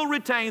still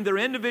retain their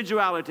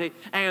individuality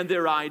and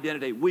their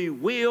identity. We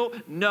will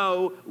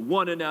know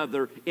one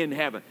another in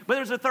heaven. But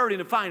there's a third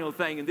and a final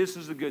thing, and this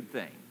is a good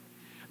thing.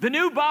 The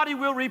new body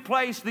will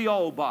replace the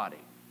old body.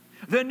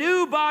 The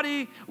new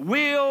body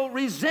will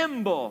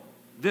resemble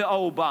the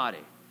old body,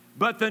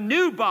 but the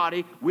new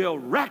body will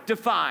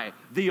rectify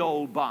the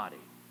old body.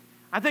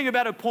 I think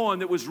about a poem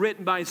that was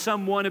written by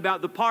someone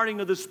about the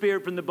parting of the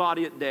spirit from the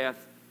body at death.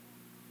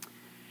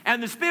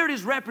 And the spirit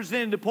is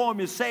represented in the poem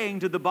is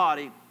saying to the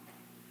body,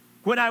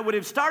 when I would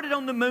have started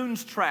on the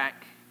moon's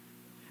track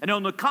and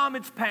on the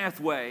comet's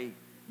pathway,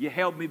 you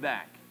held me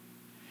back.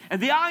 And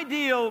the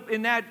ideal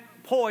in that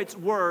poet's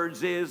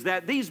words is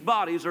that these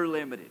bodies are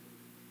limited.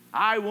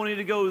 I wanted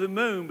to go to the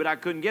moon, but I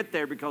couldn't get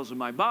there because of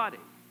my body.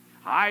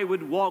 I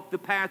would walk the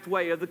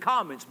pathway of the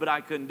comets, but I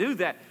couldn't do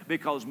that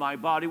because my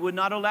body would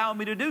not allow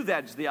me to do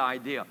that, is the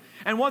idea.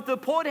 And what the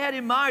poet had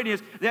in mind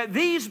is that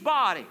these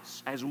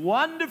bodies, as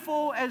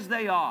wonderful as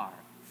they are,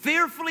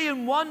 fearfully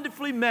and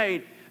wonderfully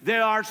made,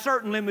 there are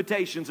certain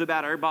limitations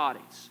about our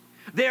bodies.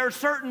 There are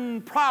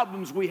certain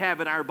problems we have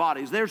in our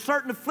bodies. There are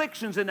certain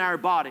afflictions in our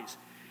bodies.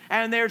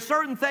 And there are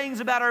certain things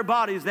about our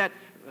bodies that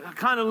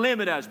kind of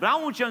limit us. But I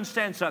want you to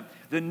understand something.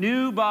 The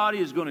new body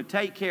is going to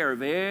take care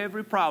of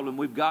every problem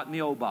we've got in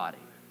the old body.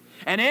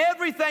 And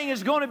everything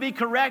is going to be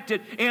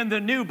corrected in the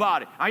new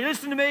body. Are you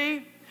listening to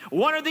me?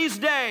 One of these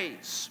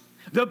days,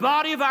 the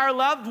body of our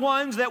loved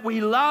ones that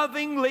we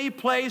lovingly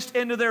placed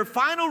into their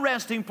final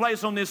resting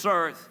place on this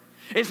earth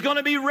is going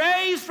to be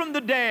raised from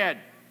the dead.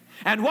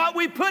 And what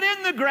we put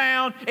in the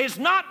ground is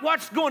not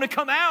what's going to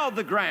come out of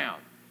the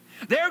ground.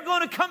 They're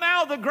going to come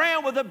out of the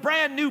ground with a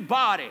brand new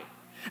body.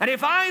 And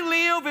if I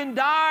live and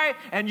die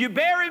and you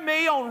bury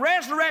me on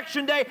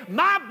resurrection day,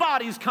 my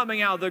body's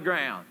coming out of the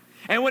ground.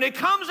 And when it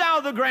comes out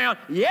of the ground,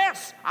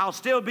 yes, I'll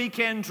still be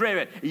Ken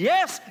Trivette.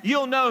 Yes,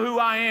 you'll know who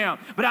I am.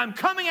 But I'm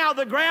coming out of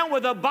the ground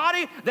with a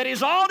body that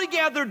is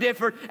altogether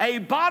different, a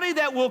body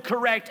that will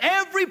correct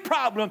every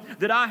problem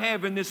that I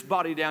have in this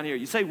body down here.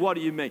 You say, what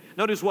do you mean?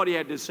 Notice what he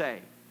had to say.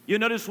 You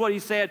notice what he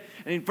said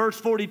in verse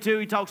 42.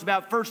 He talks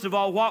about, first of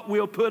all, what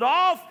we'll put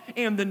off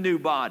in the new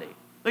body.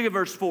 Look at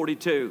verse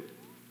 42.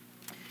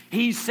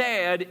 He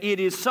said, it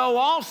is so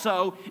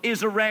also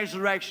is a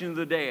resurrection of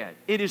the dead.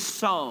 It is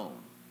sown,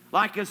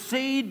 like a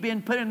seed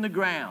being put in the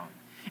ground.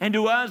 And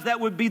to us, that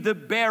would be the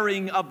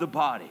bearing of the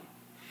body.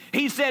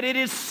 He said, it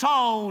is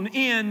sown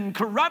in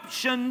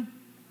corruption.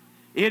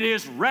 It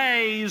is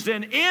raised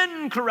in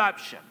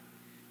incorruption.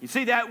 You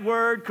see that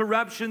word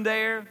corruption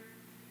there?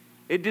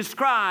 It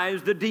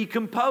describes the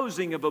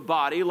decomposing of a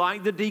body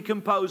like the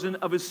decomposing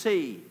of a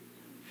seed.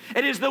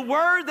 It is the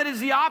word that is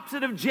the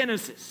opposite of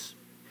Genesis.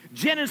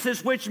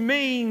 Genesis, which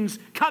means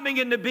coming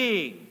into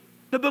being.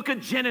 The book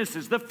of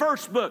Genesis, the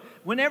first book,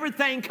 when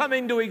everything come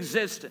into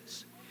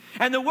existence.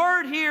 And the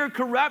word here,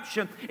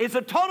 corruption, is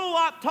a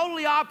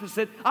totally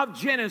opposite of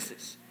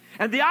Genesis.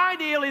 And the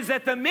ideal is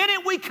that the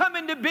minute we come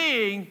into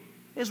being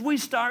is we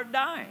start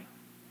dying.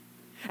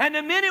 And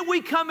the minute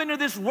we come into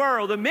this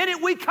world, the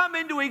minute we come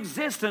into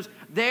existence,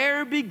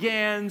 there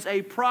begins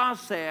a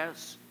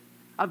process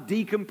of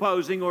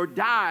decomposing or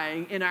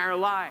dying in our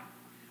life.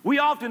 We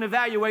often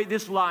evaluate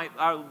this life,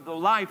 the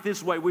life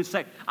this way. We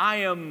say,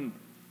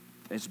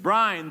 as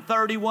Brian,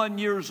 31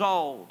 years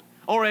old.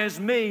 Or as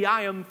me,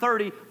 I am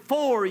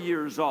 34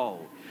 years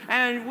old.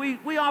 And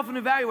we often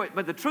evaluate,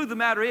 but the truth of the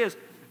matter is,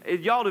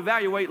 if y'all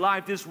evaluate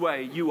life this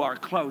way, you are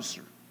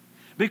closer.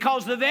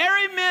 Because the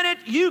very minute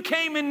you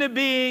came into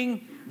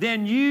being,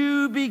 then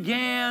you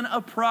began a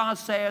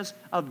process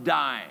of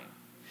dying.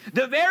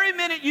 The very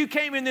minute you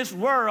came in this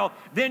world,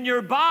 then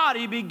your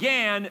body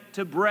began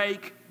to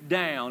break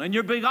down. And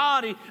your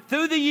body,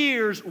 through the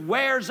years,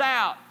 wears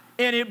out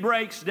and it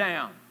breaks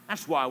down.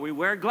 That's why we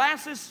wear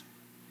glasses.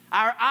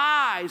 Our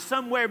eyes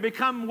somewhere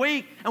become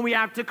weak and we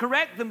have to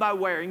correct them by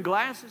wearing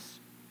glasses.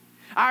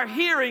 Our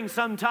hearing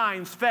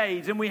sometimes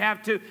fades and we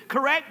have to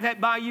correct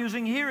that by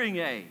using hearing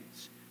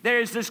aids. There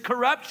is this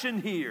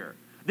corruption here,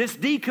 this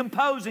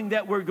decomposing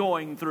that we're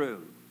going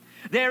through.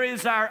 There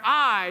is our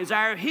eyes,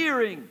 our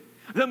hearing,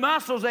 the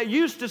muscles that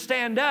used to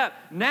stand up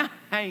now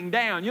hang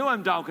down. You know what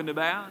I'm talking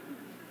about.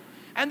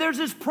 And there's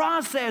this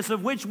process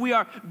of which we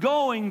are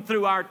going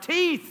through. Our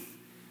teeth,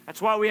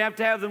 that's why we have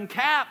to have them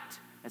capped.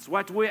 That's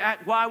why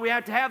we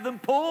have to have them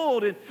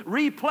pulled and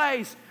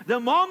replaced. The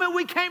moment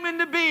we came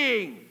into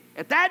being,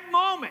 at that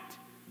moment,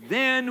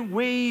 then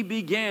we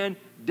began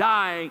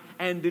dying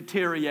and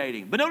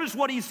deteriorating. But notice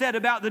what he said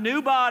about the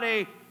new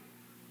body.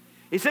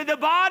 He said the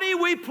body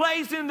we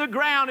place in the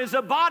ground is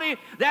a body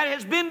that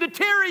has been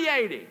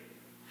deteriorating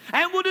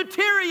and will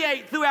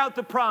deteriorate throughout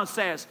the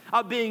process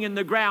of being in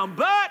the ground.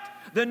 But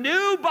the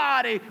new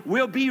body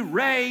will be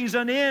raised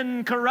an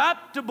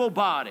incorruptible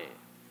body.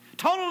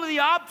 Totally the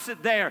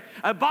opposite there.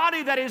 A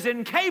body that is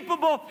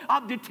incapable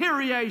of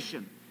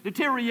deterioration.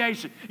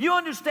 You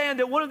understand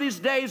that one of these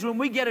days when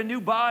we get a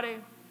new body,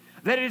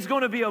 that it is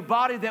going to be a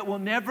body that will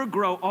never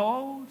grow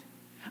old.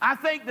 I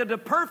think that the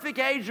perfect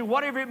age or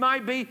whatever it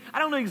might be, I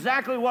don't know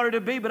exactly what it'll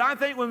be, but I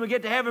think when we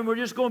get to heaven, we're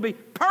just going to be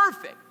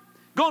perfect.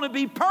 Going to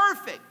be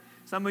perfect.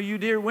 Some of you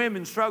dear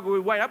women struggle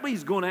with weight. I believe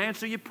he's going to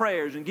answer your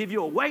prayers and give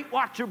you a Weight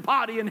Watcher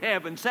body in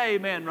heaven. Say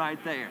amen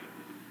right there.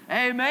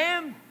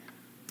 Amen.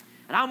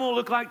 And I'm going to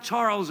look like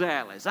Charles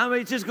Atlas. I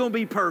mean, it's just going to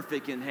be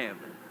perfect in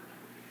heaven.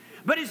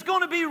 But it's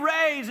going to be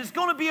raised. It's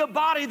going to be a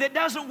body that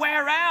doesn't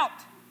wear out.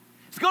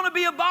 It's going to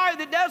be a body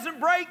that doesn't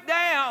break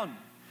down.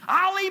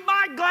 I'll leave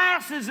my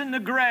glasses in the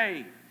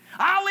grave.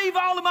 I'll leave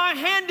all of my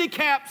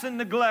handicaps in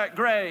the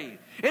grave.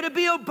 It'll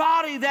be a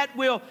body that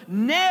will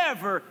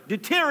never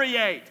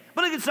deteriorate.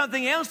 But look at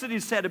something else that he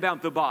said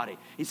about the body.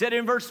 He said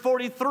in verse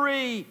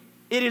 43,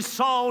 it is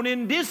sown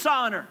in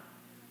dishonor,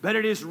 but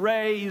it is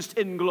raised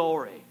in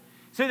glory.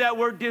 See that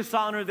word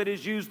dishonor that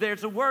is used there?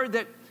 It's a word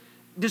that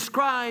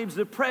describes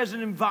the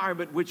present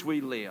environment in which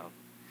we live.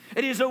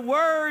 It is a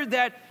word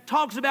that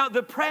talks about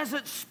the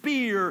present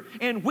sphere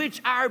in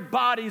which our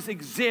bodies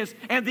exist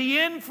and the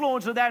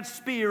influence of that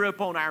sphere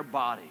upon our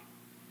body.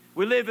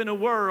 We live in a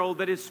world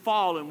that is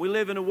fallen. We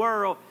live in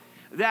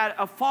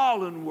a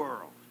fallen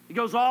world. It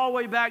goes all the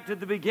way back to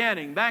the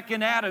beginning, back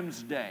in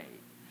Adam's day.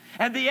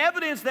 And the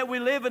evidence that we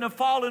live in a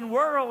fallen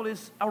world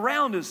is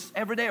around us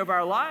every day of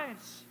our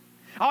lives.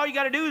 All you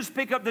got to do is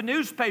pick up the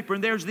newspaper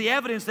and there's the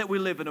evidence that we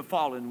live in a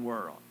fallen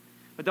world.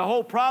 But the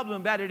whole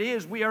problem about it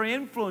is we are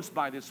influenced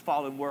by this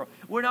fallen world.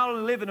 We're not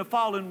only living in a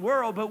fallen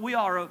world, but we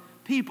are a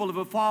people of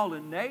a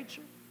fallen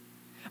nature.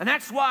 And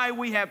that's why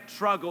we have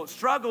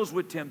struggles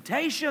with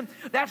temptation.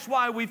 That's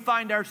why we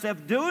find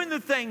ourselves doing the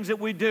things that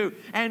we do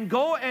and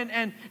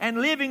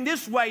living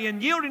this way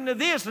and yielding to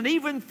this and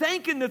even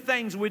thinking the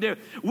things we do.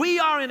 We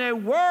are in a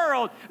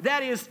world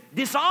that is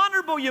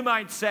dishonorable, you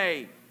might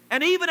say.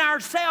 And even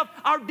ourselves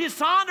are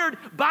dishonored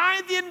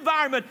by the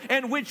environment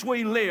in which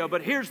we live.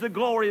 But here's the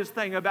glorious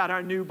thing about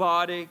our new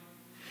body.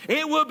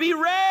 It will be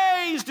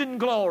raised in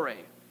glory.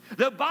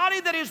 The body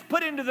that is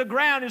put into the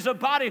ground is a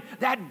body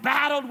that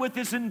battled with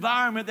this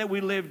environment that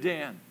we lived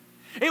in.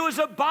 It was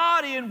a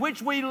body in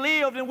which we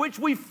lived, in which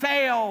we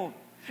failed.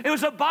 It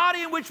was a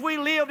body in which we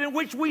lived, in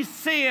which we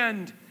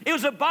sinned. It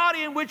was a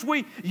body in which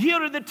we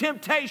yielded the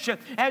temptation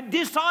and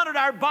dishonored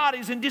our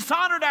bodies and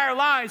dishonored our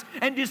lives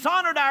and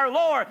dishonored our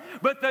Lord.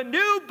 But the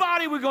new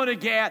body we're going to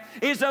get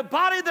is a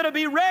body that will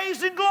be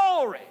raised in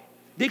glory.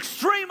 The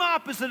extreme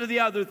opposite of the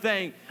other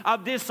thing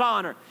of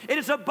dishonor. It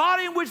is a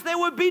body in which there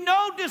would be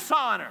no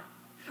dishonor,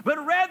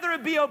 but rather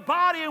it be a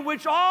body in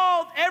which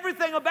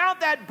everything about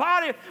that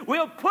body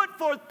will put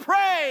forth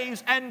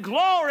praise and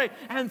glory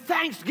and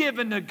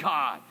thanksgiving to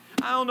God.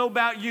 I don't know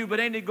about you, but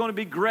ain't it going to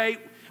be great?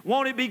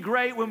 Won't it be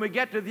great when we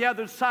get to the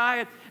other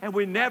side and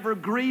we never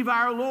grieve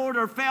our Lord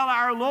or fail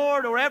our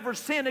Lord or ever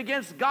sin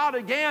against God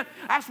again?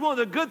 That's one of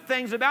the good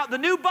things about the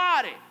new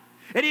body.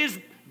 It is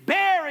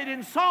buried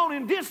and sown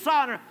in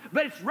dishonor,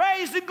 but it's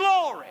raised in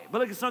glory. But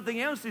look at something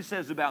else he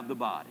says about the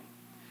body.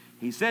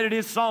 He said it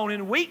is sown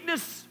in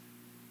weakness,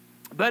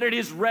 but it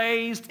is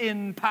raised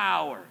in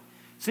power.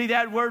 See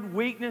that word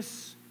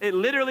weakness? It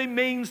literally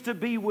means to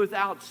be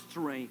without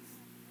strength.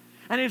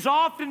 And it's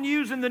often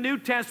used in the New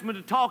Testament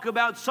to talk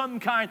about some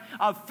kind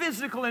of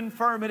physical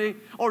infirmity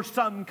or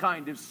some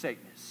kind of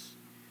sickness.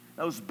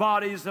 Those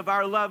bodies of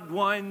our loved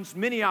ones,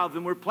 many of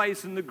them were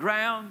placed in the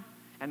ground,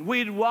 and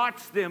we'd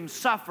watch them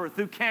suffer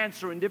through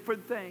cancer and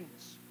different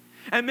things.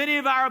 And many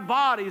of our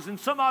bodies, and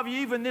some of you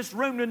even in this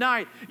room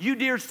tonight, you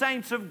dear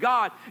saints of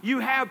God, you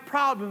have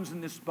problems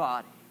in this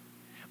body.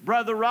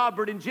 Brother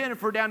Robert and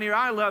Jennifer down here,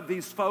 I love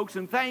these folks,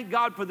 and thank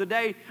God for the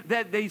day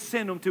that they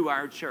send them to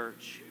our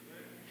church.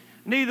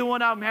 Neither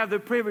one of them have the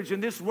privilege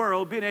in this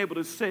world being able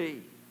to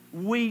see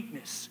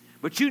weakness.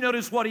 But you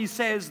notice what he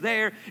says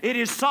there. It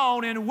is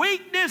sown in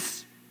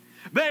weakness,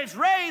 but it's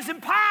raised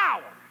in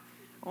power.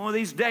 One of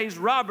these days,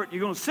 Robert,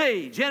 you're going to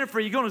see. Jennifer,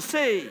 you're going to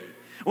see.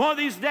 One of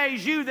these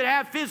days, you that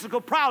have physical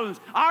problems,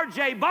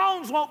 RJ,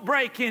 bones won't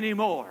break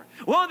anymore.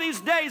 One of these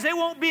days, there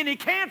won't be any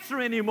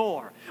cancer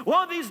anymore.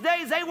 One of these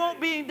days, there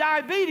won't be any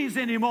diabetes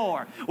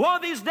anymore. One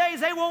of these days,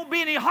 there won't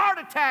be any heart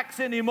attacks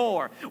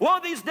anymore. One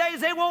of these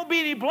days, there won't be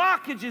any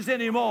blockages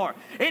anymore.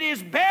 It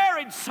is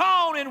buried,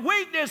 sown in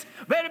weakness,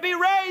 but it'll be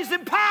raised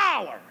in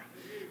power.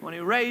 When he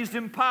raised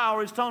in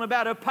power, it's talking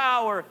about a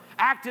power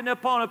acting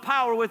upon a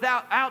power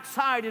without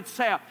outside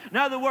itself. In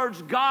other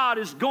words, God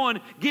is going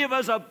to give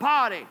us a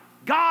body.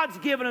 God's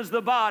given us the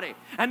body.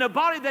 And the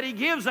body that he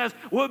gives us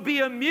will be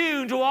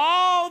immune to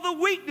all the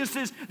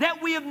weaknesses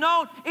that we have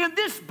known in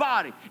this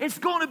body. It's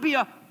going to be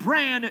a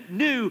brand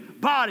new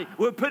body.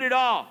 We'll put it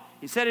all.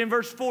 He said in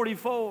verse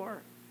 44,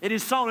 it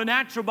is sown a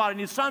natural body. And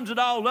he sums it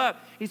all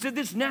up. He said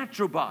this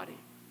natural body,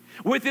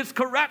 with its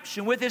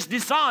corruption, with its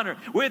dishonor,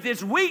 with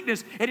its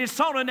weakness, it is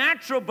sown a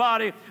natural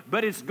body,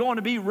 but it's going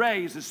to be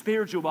raised a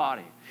spiritual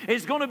body.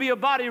 It's going to be a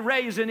body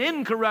raised in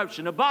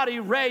incorruption, a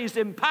body raised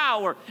in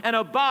power, and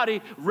a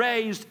body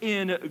raised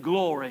in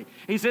glory.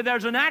 He said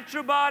there's a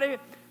natural body,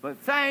 but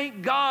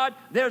thank God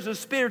there's a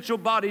spiritual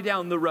body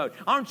down the road.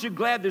 Aren't you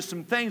glad there's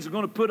some things we're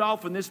going to put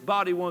off in this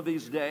body one of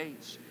these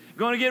days? We're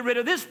going to get rid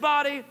of this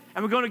body,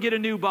 and we're going to get a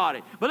new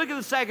body. But look at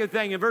the second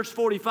thing in verse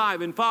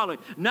 45 and following.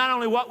 Not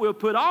only what we'll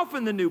put off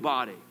in the new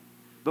body,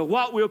 but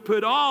what we'll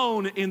put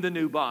on in the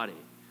new body.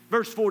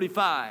 Verse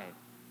 45,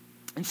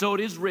 and so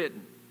it is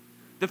written,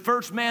 the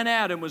first man,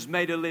 Adam, was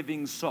made a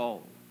living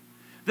soul.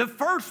 The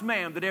first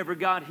man that ever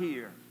got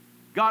here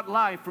got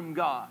life from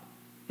God.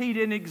 He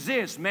didn't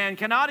exist. Man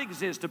cannot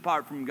exist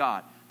apart from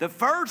God. The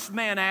first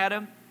man,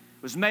 Adam,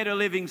 was made a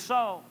living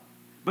soul.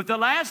 But the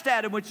last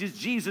Adam, which is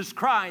Jesus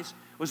Christ,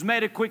 was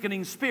made a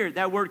quickening spirit.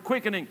 That word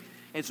quickening,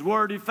 it's a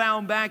word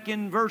found back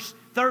in verse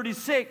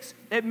 36.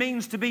 It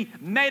means to be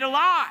made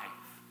alive.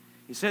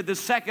 He said the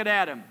second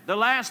Adam, the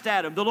last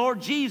Adam, the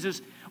Lord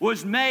Jesus,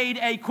 was made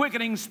a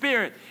quickening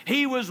spirit.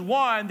 He was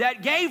one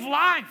that gave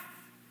life.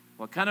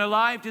 What kind of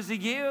life does he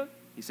give?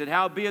 He said,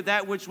 howbeit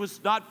that which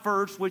was not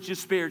first, which is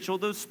spiritual.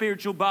 The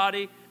spiritual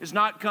body is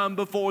not come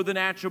before the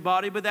natural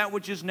body, but that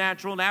which is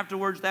natural, and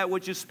afterwards that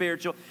which is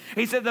spiritual.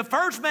 He said, the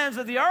first man's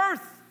of the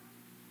earth.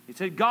 He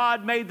said,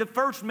 God made the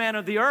first man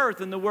of the earth,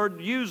 and the word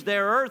used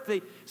there,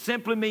 earthy,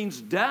 simply means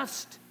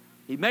dust.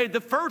 He made the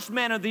first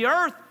man of the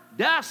earth,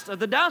 dust of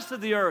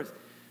the earth.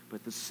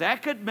 But the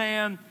second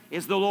man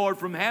is the Lord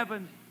from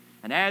heaven.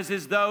 And as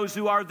is those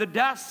who are the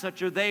dust,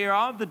 such are they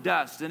of the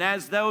dust. And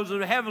as those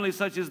are heavenly,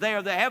 such as they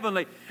are the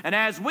heavenly. And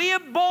as we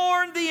have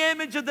borne the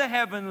image of the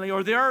heavenly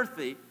or the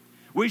earthy,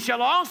 we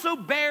shall also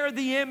bear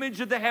the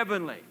image of the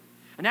heavenly.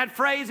 And that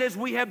phrase, as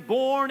we have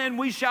borne and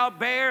we shall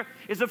bear,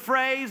 is a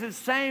phrase the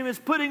same as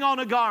putting on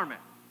a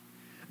garment.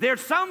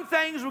 There's some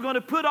things we're going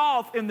to put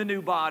off in the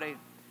new body,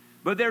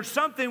 but there's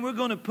something we're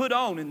going to put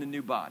on in the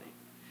new body.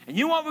 And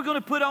you know what we're going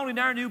to put on in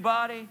our new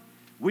body?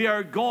 We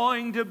are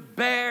going to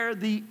bear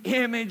the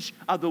image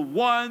of the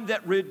one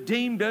that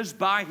redeemed us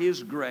by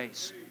his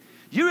grace.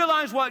 You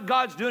realize what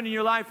God's doing in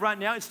your life right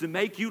now? It's to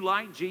make you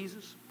like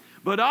Jesus.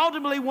 But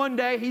ultimately one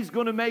day he's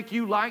going to make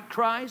you like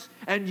Christ,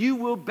 and you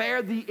will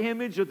bear the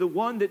image of the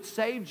one that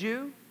saved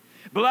you.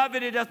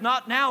 Beloved, it doth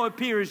not now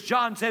appear, as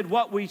John said,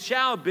 what we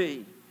shall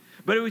be.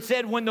 But we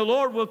said when the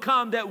Lord will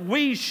come that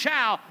we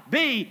shall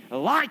be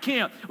like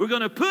Him. We're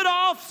going to put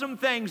off some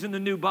things in the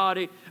new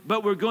body,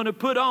 but we're going to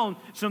put on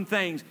some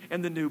things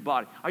in the new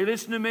body. Are you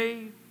listening to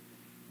me?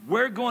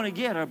 We're going to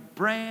get a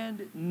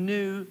brand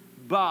new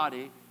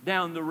body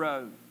down the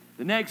road.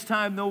 The next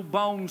time no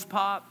bones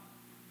pop,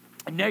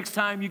 and next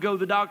time you go to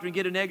the doctor and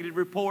get a negative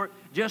report,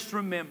 just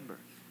remember,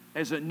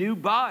 there's a new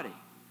body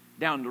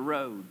down the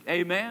road.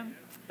 Amen?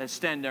 Let's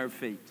stand to our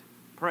feet.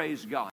 Praise God.